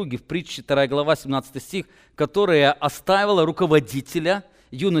 как о друге, в притче 2 глава, 17 стих, которая оставила руководителя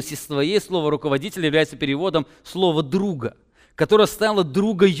юности своей. Слово «руководитель» является переводом слова «друга», которая стала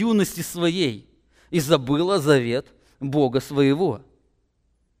друга юности своей и забыла завет Бога своего.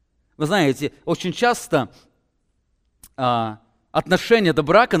 Вы знаете, очень часто отношения до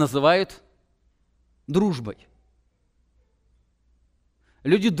брака называют дружбой.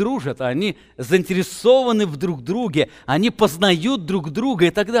 Люди дружат, они заинтересованы в друг друге, они познают друг друга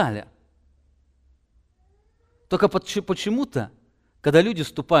и так далее. Только почему-то, когда люди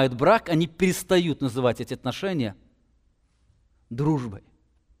вступают в брак, они перестают называть эти отношения дружбой.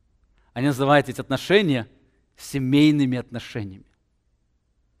 Они называют эти отношения семейными отношениями.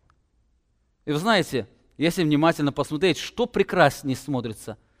 И вы знаете, если внимательно посмотреть, что прекраснее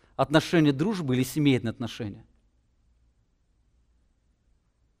смотрится, отношения дружбы или семейные отношения?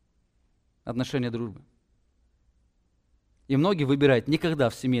 Отношения дружбы. И многие выбирают никогда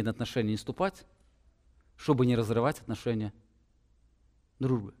в семейные отношения не вступать, чтобы не разрывать отношения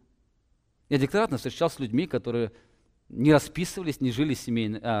дружбы. Я неоднократно встречался с людьми, которые не расписывались, не жили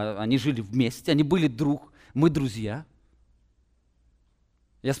семейно, они жили вместе, они были мы друзья.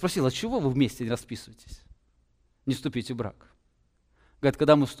 Я спросил, а чего вы вместе не расписываетесь, не вступите в брак? Говорят,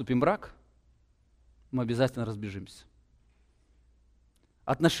 когда мы вступим в брак, мы обязательно разбежимся.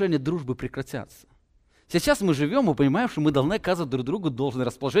 Отношения дружбы прекратятся. Сейчас мы живем и понимаем, что мы должны оказывать друг другу должное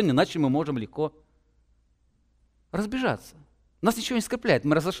расположение, иначе мы можем легко разбежаться. Нас ничего не скрепляет,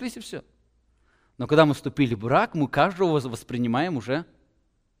 мы разошлись и все. Но когда мы вступили в брак, мы каждого воспринимаем уже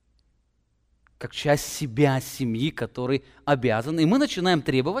как часть себя, семьи, который обязан. И мы начинаем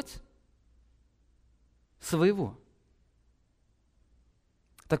требовать своего.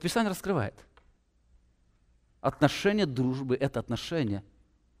 Так Писание раскрывает. Отношения дружбы – это отношения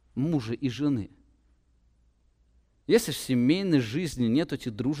мужа и жены. Если в семейной жизни нет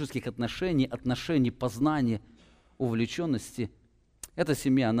этих дружеских отношений, познания, увлеченности, эта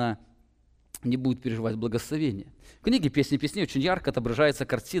семья, она не будет переживать благословение. В книге «Песни песней» очень ярко отображается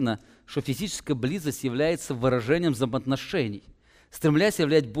картина, что физическая близость является выражением взаимоотношений. Стремляясь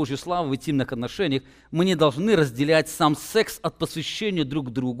являть Божью славу в интимных отношениях, мы не должны разделять сам секс от посвящения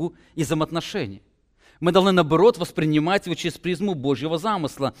друг другу и взаимоотношений. Мы должны, наоборот, воспринимать его через призму Божьего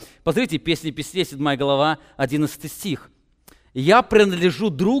замысла. Посмотрите, «Песни песней», 7 глава, 11 стих. «Я принадлежу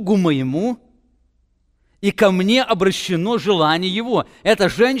другу моему, и ко мне обращено желание его». Эта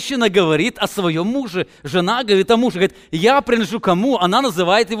женщина говорит о своем муже. Жена говорит о муже. Говорит, я принадлежу кому? Она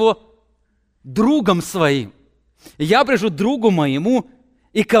называет его другом своим. Я принадлежу другу моему,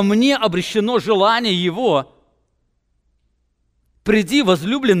 и ко мне обращено желание его. «Приди,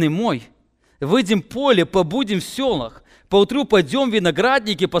 возлюбленный мой, выйдем в поле, побудем в селах. Поутру пойдем в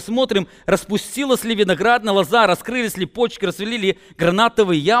виноградники, посмотрим, распустилась ли виноградная лоза, раскрылись ли почки, расцвели ли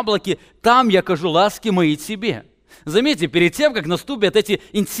гранатовые яблоки. Там я окажу ласки мои тебе». Заметьте, перед тем, как наступят эти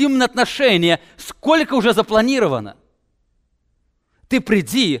интимные отношения, сколько уже запланировано. Ты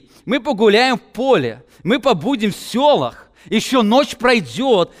приди, мы погуляем в поле, мы побудем в селах. Еще ночь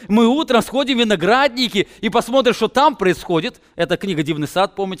пройдет, мы утром сходим в виноградники и посмотрим, что там происходит. Это книга «Дивный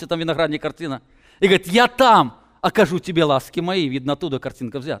сад», помните, там виноградная картина. И говорит, я там окажу тебе ласки мои. Видно, оттуда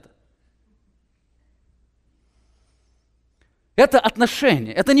картинка взята. Это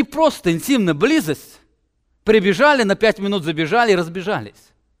отношения, это не просто интимная близость. Прибежали, на 5 минут забежали и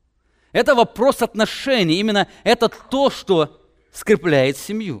разбежались. Это вопрос отношений, именно это то, что скрепляет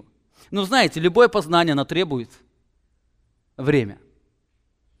семью. Но знаете, любое познание, оно требует время.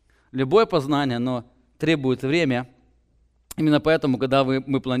 Любое познание, оно требует время. Именно поэтому, когда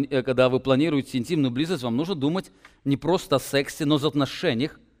вы планируете интимную близость, вам нужно думать не просто о сексе, но о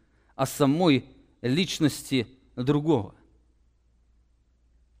отношениях, о самой личности другого.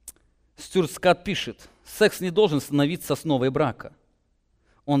 Стюарт Скотт пишет, секс не должен становиться основой брака.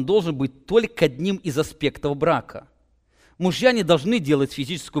 Он должен быть только одним из аспектов брака. Мужья не должны делать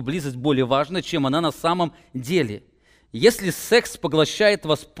физическую близость более важной, чем она на самом деле. Если секс поглощает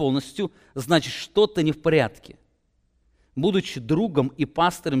вас полностью, значит, что-то не в порядке. Будучи другом и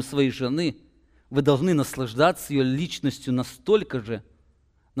пастором своей жены, вы должны наслаждаться ее личностью настолько же,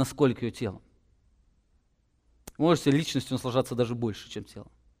 насколько ее телом. Вы можете личностью наслаждаться даже больше, чем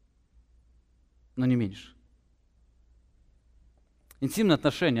телом, но не меньше. Интимные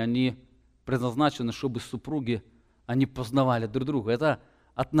отношения, они предназначены, чтобы супруги, они познавали друг друга. Это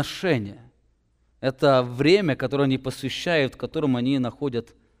отношения. Это время, которое они посвящают, в котором они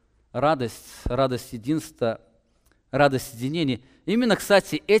находят радость единства, радость единения. Именно,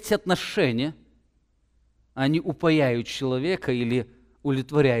 кстати, эти отношения, они упояют человека или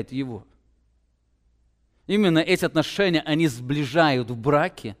удовлетворяют его. Именно эти отношения, они сближают в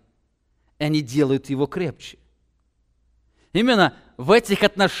браке, и они делают его крепче. Именно в этих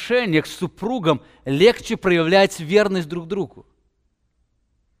отношениях с супругом легче проявлять верность друг другу.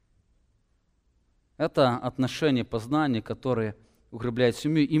 Это отношения познания, которые укрепляют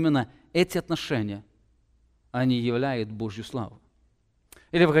семью. Именно эти отношения, они являют Божью славу.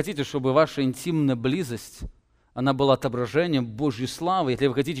 Или вы хотите, чтобы ваша интимная близость, она была отображением Божьей славы. Если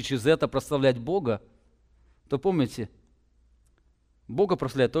вы хотите через это прославлять Бога, то помните, Бога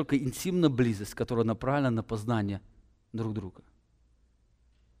прославляет только интимная близость, которая направлена на познание друг друга.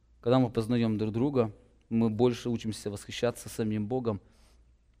 Когда мы познаем друг друга, мы больше учимся восхищаться самим Богом,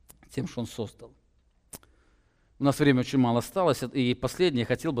 тем, что Он создал. У нас время очень мало осталось, и последнее, я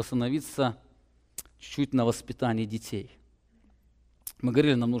хотел бы остановиться чуть-чуть на воспитании детей. Мы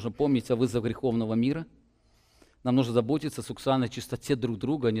говорили, нам нужно помнить о вызове греховного мира, нам нужно заботиться о сексуальной чистоте друг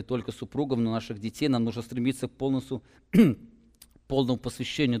друга, не только супругов, но и наших детей. Нам нужно стремиться к полному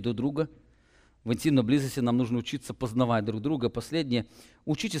посвящению друг друга. В интимной близости нам нужно учиться познавать друг друга. Последнее,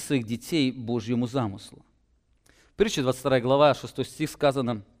 учите своих детей Божьему замыслу. В притче 22 глава, 6 стих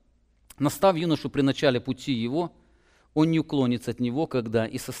сказано: «Настав юношу при начале пути его, он не уклонится от него, когда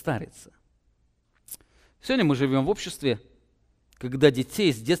и состарится». Сегодня мы живем в обществе, когда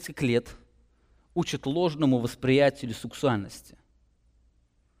детей с детских лет учат ложному восприятию сексуальности.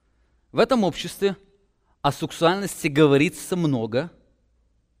 В этом обществе о сексуальности говорится много,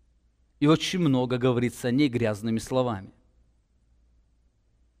 и очень много говорится о ней грязными словами.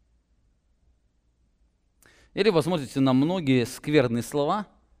 Или вы посмотрите на многие скверные слова,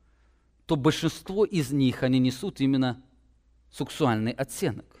 то большинство из них, они несут именно сексуальный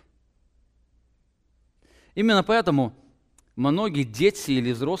оттенок. Именно поэтому многие дети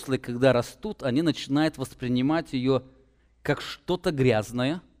или взрослые, когда растут, они начинают воспринимать ее как что-то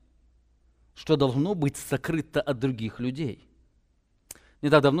грязное, что должно быть сокрыто от других людей. Не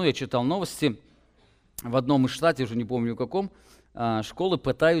так давно я читал новости, в одном из штатов, уже не помню в каком, школы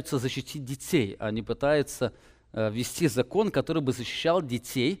пытаются защитить детей. Они пытаются ввести закон, который бы защищал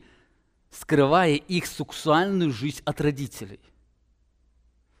детей, скрывая их сексуальную жизнь от родителей.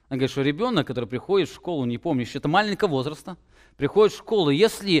 Он говорит, что ребенок, который приходит в школу, не помню, еще это маленького возраста, приходит в школу,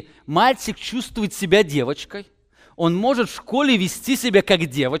 если мальчик чувствует себя девочкой, он может в школе вести себя как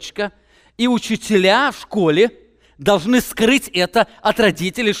девочка, и учителя в школе должны скрыть это от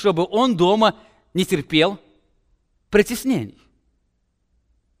родителей, чтобы он дома не терпел притеснений.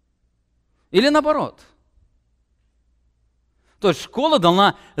 Или наоборот. То есть школа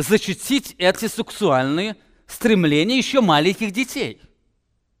должна защитить эти сексуальные стремления еще маленьких детей.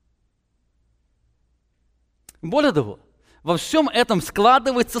 Более того, во всем этом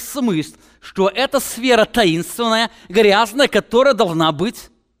складывается смысл, что это сфера таинственная, грязная, которая должна быть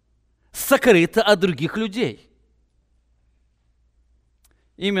сокрыта от других людей.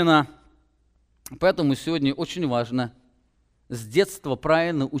 Именно поэтому сегодня очень важно с детства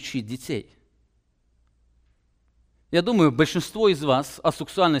правильно учить детей. Я думаю, большинство из вас о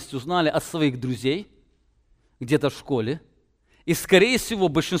сексуальности узнали от своих друзей, где-то в школе. И, скорее всего,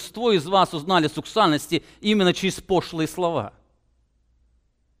 большинство из вас узнали о сексуальности именно через пошлые слова.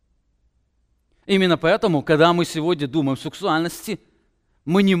 Именно поэтому, когда мы сегодня думаем о сексуальности,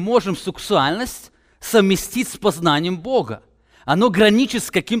 мы не можем сексуальность совместить с познанием Бога. Оно граничит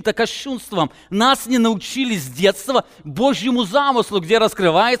с каким-то кощунством. Нас не научили с детства Божьему замыслу, где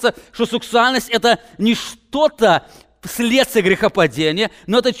раскрывается, что сексуальность – это не что-то следствие грехопадения,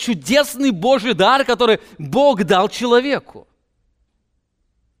 но это чудесный Божий дар, который Бог дал человеку.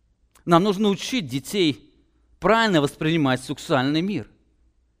 Нам нужно учить детей правильно воспринимать сексуальный мир.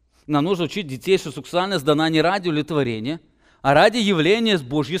 Нам нужно учить детей, что сексуальность дана не ради удовлетворения, а ради явления с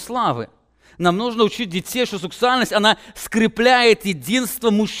Божьей славы. Нам нужно учить детей, что сексуальность, она скрепляет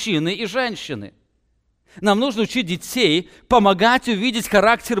единство мужчины и женщины. Нам нужно учить детей помогать увидеть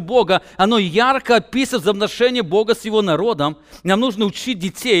характер Бога. Оно ярко описывает взаимоотношения Бога с Его народом. Нам нужно учить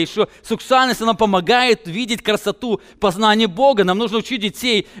детей, что сексуальность, она помогает видеть красоту познания Бога. Нам нужно учить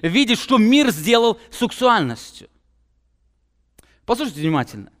детей видеть, что мир сделал сексуальностью. Послушайте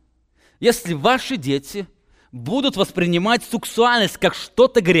внимательно. Если ваши дети будут воспринимать сексуальность как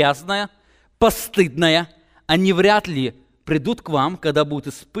что-то грязное, постыдное, они вряд ли придут к вам, когда будут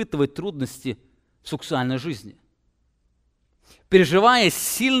испытывать трудности в сексуальной жизни. Переживая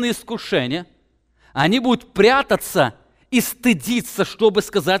сильные искушения, они будут прятаться и стыдиться, чтобы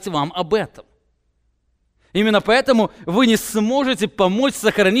сказать вам об этом. Именно поэтому вы не сможете помочь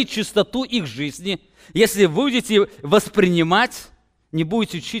сохранить чистоту их жизни, если вы будете воспринимать, не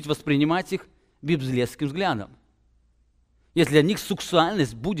будете учить воспринимать их библейским взглядом. Если для них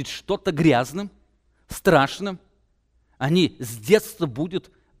сексуальность будет что-то грязным, страшным, они с детства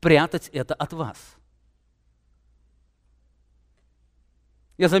будут прятать это от вас.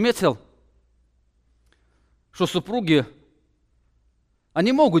 Я заметил, что супруги,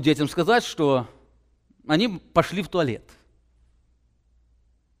 они могут детям сказать, что они пошли в туалет.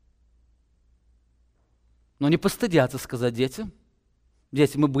 Но не постыдятся сказать детям: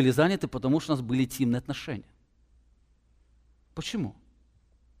 дети, мы были заняты, потому что у нас были интимные отношения. Почему?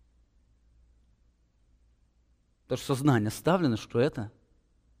 Потому что сознание оставлено, что это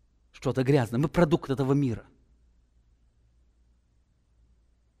что-то грязное. Мы продукт этого мира.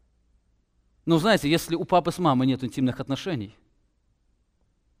 Но знаете, если у папы с мамой нет интимных отношений,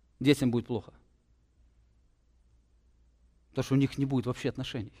 детям будет плохо. Потому что у них не будет вообще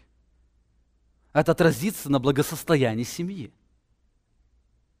отношений. Это отразится на благосостоянии семьи.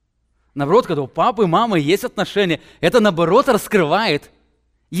 Наоборот, когда у папы и мамы есть отношения, это наоборот раскрывает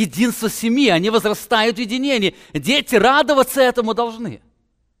единство семьи. Они возрастают в единении. Дети радоваться этому должны.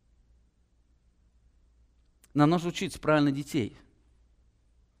 Нам нужно учить правильно детей.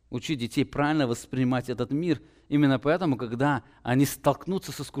 Учить детей правильно воспринимать этот мир. Именно поэтому, когда они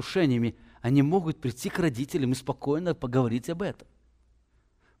столкнутся с искушениями, они могут прийти к родителям и спокойно поговорить об этом.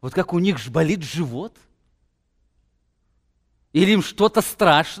 Вот как у них болит живот, или им что-то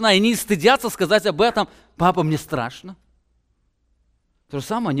страшно, и они стыдятся сказать об этом: «Папа, мне страшно». То же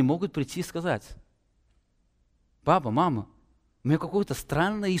самое они могут прийти и сказать: «Папа, мама, у меня какое-то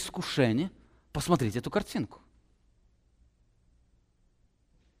странное искушение, посмотрите эту картинку».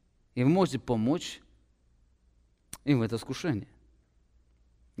 И вы можете помочь им в это искушение.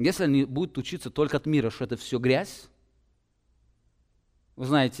 Если они будут учиться только от мира, что это все грязь, вы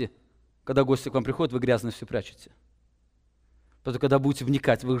знаете, когда гости к вам приходят, вы грязно все прячете. Потому что когда будете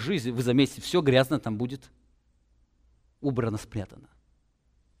вникать в их жизнь, вы заметите, все грязно там будет убрано, спрятано.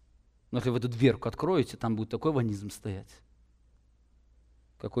 Но если вы эту дверку откроете, там будет такой ванизм стоять,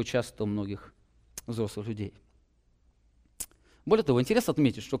 какой часто у многих взрослых людей. Более того, интересно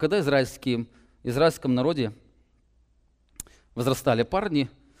отметить, что когда в израильском народе возрастали парни,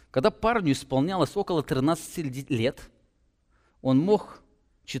 когда парню исполнялось около 13 лет, он мог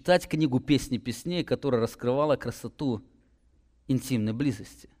читать книгу «Песни песней», которая раскрывала красоту интимной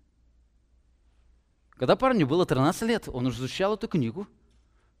близости. Когда парню было 13 лет, он изучал эту книгу,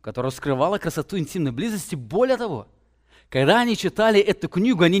 которая раскрывала красоту интимной близости. Более того, когда они читали эту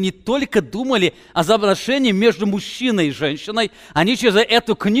книгу, они не только думали о взаимоотношении между мужчиной и женщиной, они через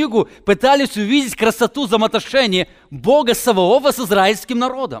эту книгу пытались увидеть красоту взаимоотношений Бога Саваофа с израильским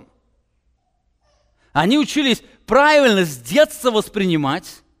народом. Они учились правильно с детства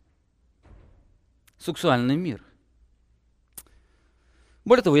воспринимать сексуальный мир.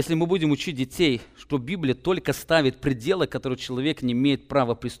 Более того, если мы будем учить детей, что Библия только ставит пределы, которые человек не имеет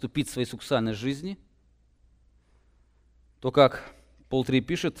права приступить к своей сексуальной жизни, то, как Пол 3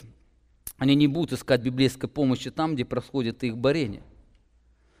 пишет, они не будут искать библейской помощи там, где происходит их борение.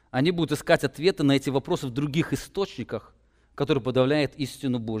 Они будут искать ответы на эти вопросы в других источниках, которые подавляют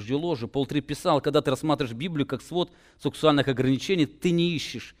истину Божью ложью. Пол 3 писал: когда ты рассматриваешь Библию как свод сексуальных ограничений, ты не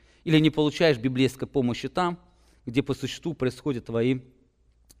ищешь или не получаешь библейской помощи там, где по существу происходят твои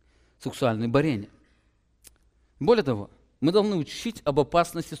сексуальные борения. Более того, мы должны учить об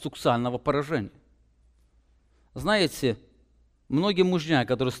опасности сексуального поражения. Знаете, многие мужья,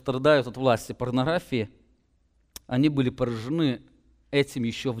 которые страдают от власти порнографии, они были поражены этим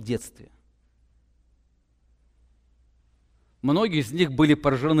еще в детстве. Многие из них были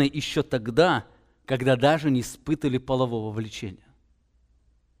поражены еще тогда, когда даже не испытывали полового влечения.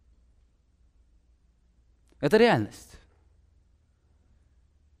 Это реальность.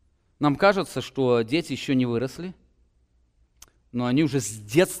 Нам кажется, что дети еще не выросли, но они уже с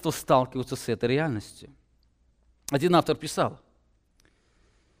детства сталкиваются с этой реальностью. Один автор писал: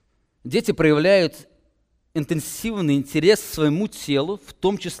 дети проявляют интенсивный интерес к своему телу, в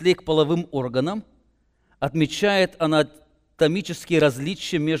том числе и к половым органам, отмечает анатомические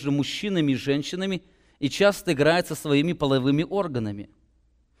различия между мужчинами и женщинами и часто играет со своими половыми органами.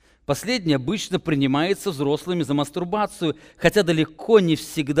 Последнее обычно принимается взрослыми за мастурбацию, хотя далеко не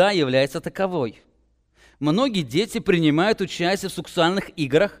всегда является таковой. Многие дети принимают участие в сексуальных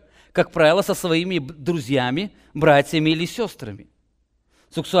играх, как правило, со своими друзьями, братьями или сестрами.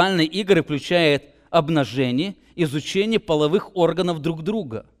 Сексуальные игры включают обнажение, изучение половых органов друг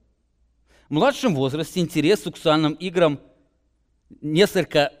друга. В младшем возрасте интерес к сексуальным играм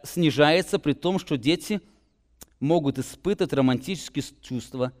несколько снижается, при том, что дети могут испытывать романтические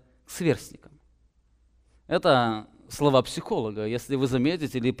чувства к сверстникам. Это слова психолога. Если вы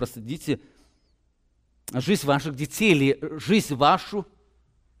заметите или проследите жизнь ваших детей или жизнь вашу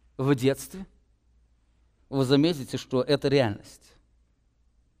в детстве, вы заметите, что это реальность.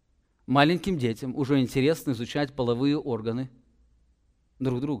 Маленьким детям уже интересно изучать половые органы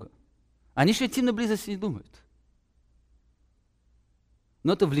друг друга. Они еще интимной близости не думают.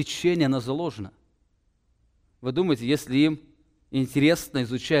 Но это влечение, оно заложено. Вы думаете, если им интересно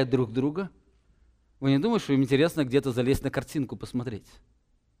изучать друг друга, вы не думаете, что им интересно где-то залезть на картинку посмотреть?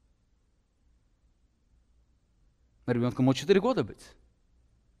 Ребенку может 4 года быть.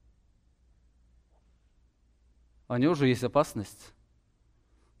 А у него уже есть опасность,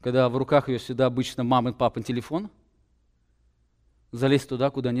 когда в руках ее всегда обычно мамин, папин телефон, залезть туда,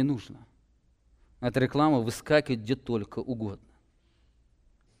 куда не нужно. Эта реклама выскакивает где только угодно.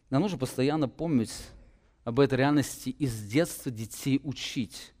 Нам нужно постоянно помнить об этой реальности и с детства детей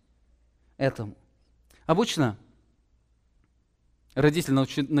учить этому. Обычно родители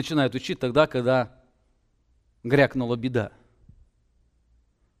начинают учить тогда, когда грякнула беда.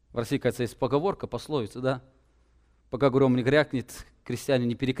 В России, кажется, есть поговорка, пословица, да? Пока гром не грякнет, крестьяне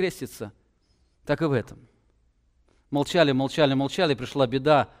не перекрестятся. Так и в этом. Молчали, молчали, молчали, пришла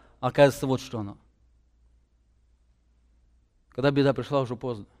беда, а оказывается, вот что оно. Когда беда пришла, уже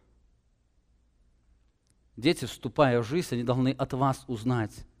поздно. Дети, вступая в жизнь, они должны от вас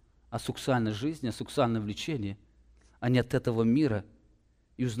узнать о сексуальной жизни, о сексуальном влечении, а не от этого мира,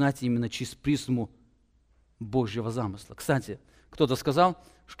 и узнать именно через призму Божьего замысла. Кстати, кто-то сказал,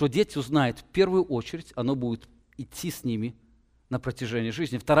 что дети узнают в первую очередь, оно будет идти с ними на протяжении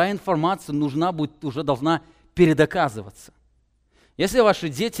жизни. Вторая информация уже должна передоказываться. Если ваши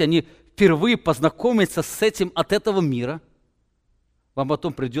дети, они впервые познакомятся с этим от этого мира, вам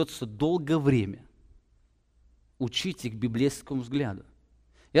потом придется долгое время учить их библейскому взгляду.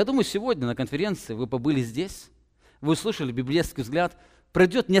 Я думаю, сегодня на конференции вы побыли здесь, вы услышали библейский взгляд,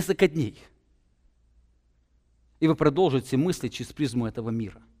 пройдет несколько дней, и вы продолжите мыслить через призму этого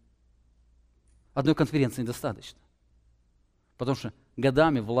мира. Одной конференции недостаточно, потому что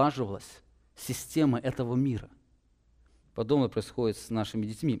годами влаживалась система этого мира. Подобное происходит с нашими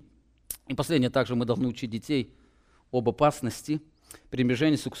детьми. И последнее, также мы должны учить детей об опасности.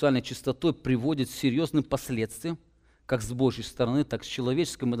 Пренебрежение сексуальной чистотой приводит к серьезным последствиям, как с Божьей стороны, так и с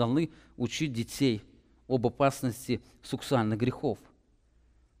человеческой. Мы должны учить детей об опасности сексуальных грехов.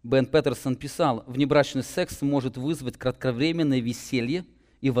 Бен Петерсон писал, внебрачный секс может вызвать кратковременное веселье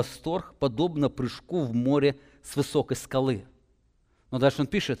и восторг, подобно прыжку в море с высокой скалы. Но дальше он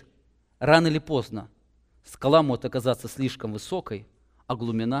пишет, рано или поздно скала может оказаться слишком высокой, а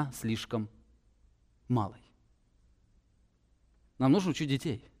глубина слишком малой. Нам нужно учить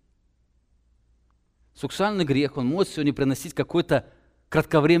детей. Сексуальный грех, он может сегодня приносить какое-то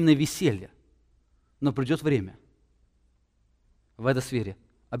кратковременное веселье, но придет время, в этой сфере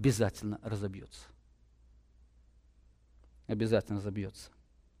обязательно разобьется. Обязательно разобьется.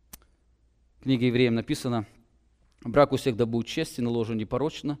 В книге Евреям написано, брак у всех да будет честен, ложу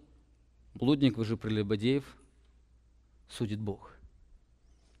непорочно, блудников же прелюбодеев судит Бог.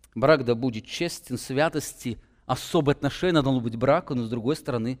 Брак да будет честен, святости, особое отношение должно быть браку, но с другой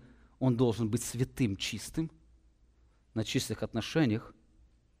стороны, он должен быть святым, чистым, на чистых отношениях,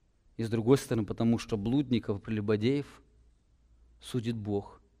 и с другой стороны, потому что блудников и прелюбодеев судит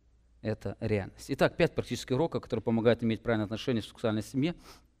Бог. Это реальность. Итак, 5 практических уроков, которые помогают иметь правильное отношение в сексуальной семье.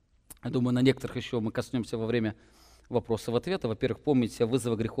 Я думаю, на некоторых еще мы коснемся во время вопросов-ответа. Во-первых, помните о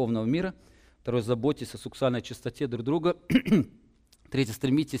вызовах греховного мира. Второе, заботьтесь о сексуальной чистоте друг друга. Третье,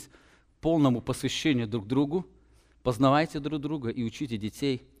 стремитесь к полному посвящению друг другу. Познавайте друг друга и учите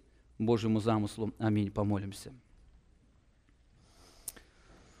детей Божьему замыслу. Аминь. Помолимся.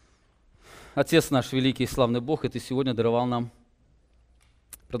 Отец наш, великий и славный Бог, и Ты сегодня даровал нам,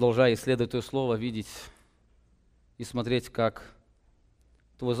 продолжая исследовать Твое Слово, видеть и смотреть, как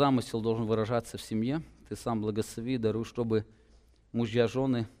Твой замысел должен выражаться в семье. Ты сам благослови, даруй, чтобы мужья,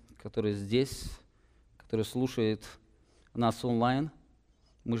 жены, которые здесь, которые слушают нас онлайн,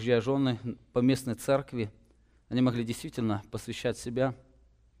 мужья и жены по местной церкви, они могли действительно посвящать себя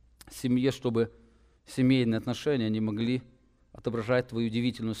семье, чтобы семейные отношения они могли отображать Твою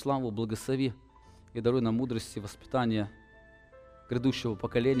удивительную славу. Благослови и даруй нам мудрости, воспитания грядущего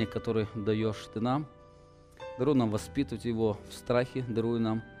поколения, которое даешь Ты нам. Даруй нам воспитывать его в страхе, даруй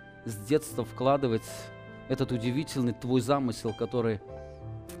нам с детства вкладывать этот удивительный Твой замысел, который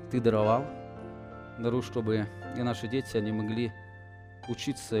Ты даровал. Даруй, чтобы и наши дети, они могли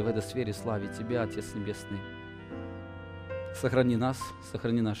учиться и в этой сфере славить Тебя, Отец Небесный. Сохрани нас,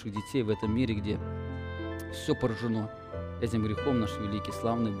 сохрани наших детей в этом мире, где все поражено этим грехом, наш великий,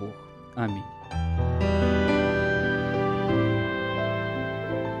 славный Бог. Аминь.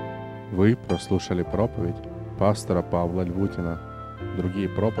 Вы прослушали проповедь пастора Павла Львутина. Другие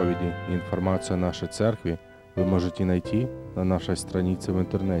проповеди и информацию о нашей церкви вы можете найти на нашей странице в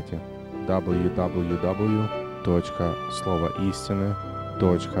интернете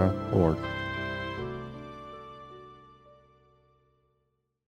www.slovoistины.org.